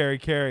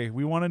carry.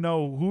 We want to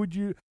know who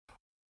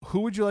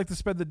would you like to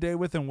spend the day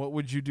with, and what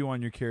would you do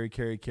on your carry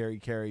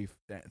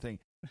thing?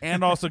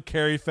 And also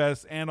Carry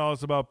Fest, and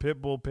also about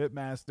Pitbull,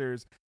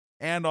 Pitmasters,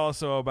 and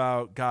also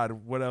about, God,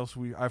 what else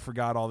I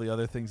forgot all the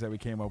other things that we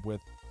came up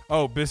with.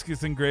 Oh,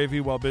 biscuits and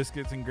gravy while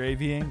biscuits and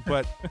gravying.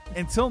 But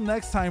until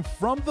next time,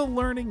 from the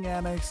Learning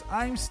Annex,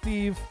 I'm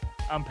Steve.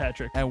 I'm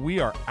Patrick. And we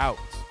are out.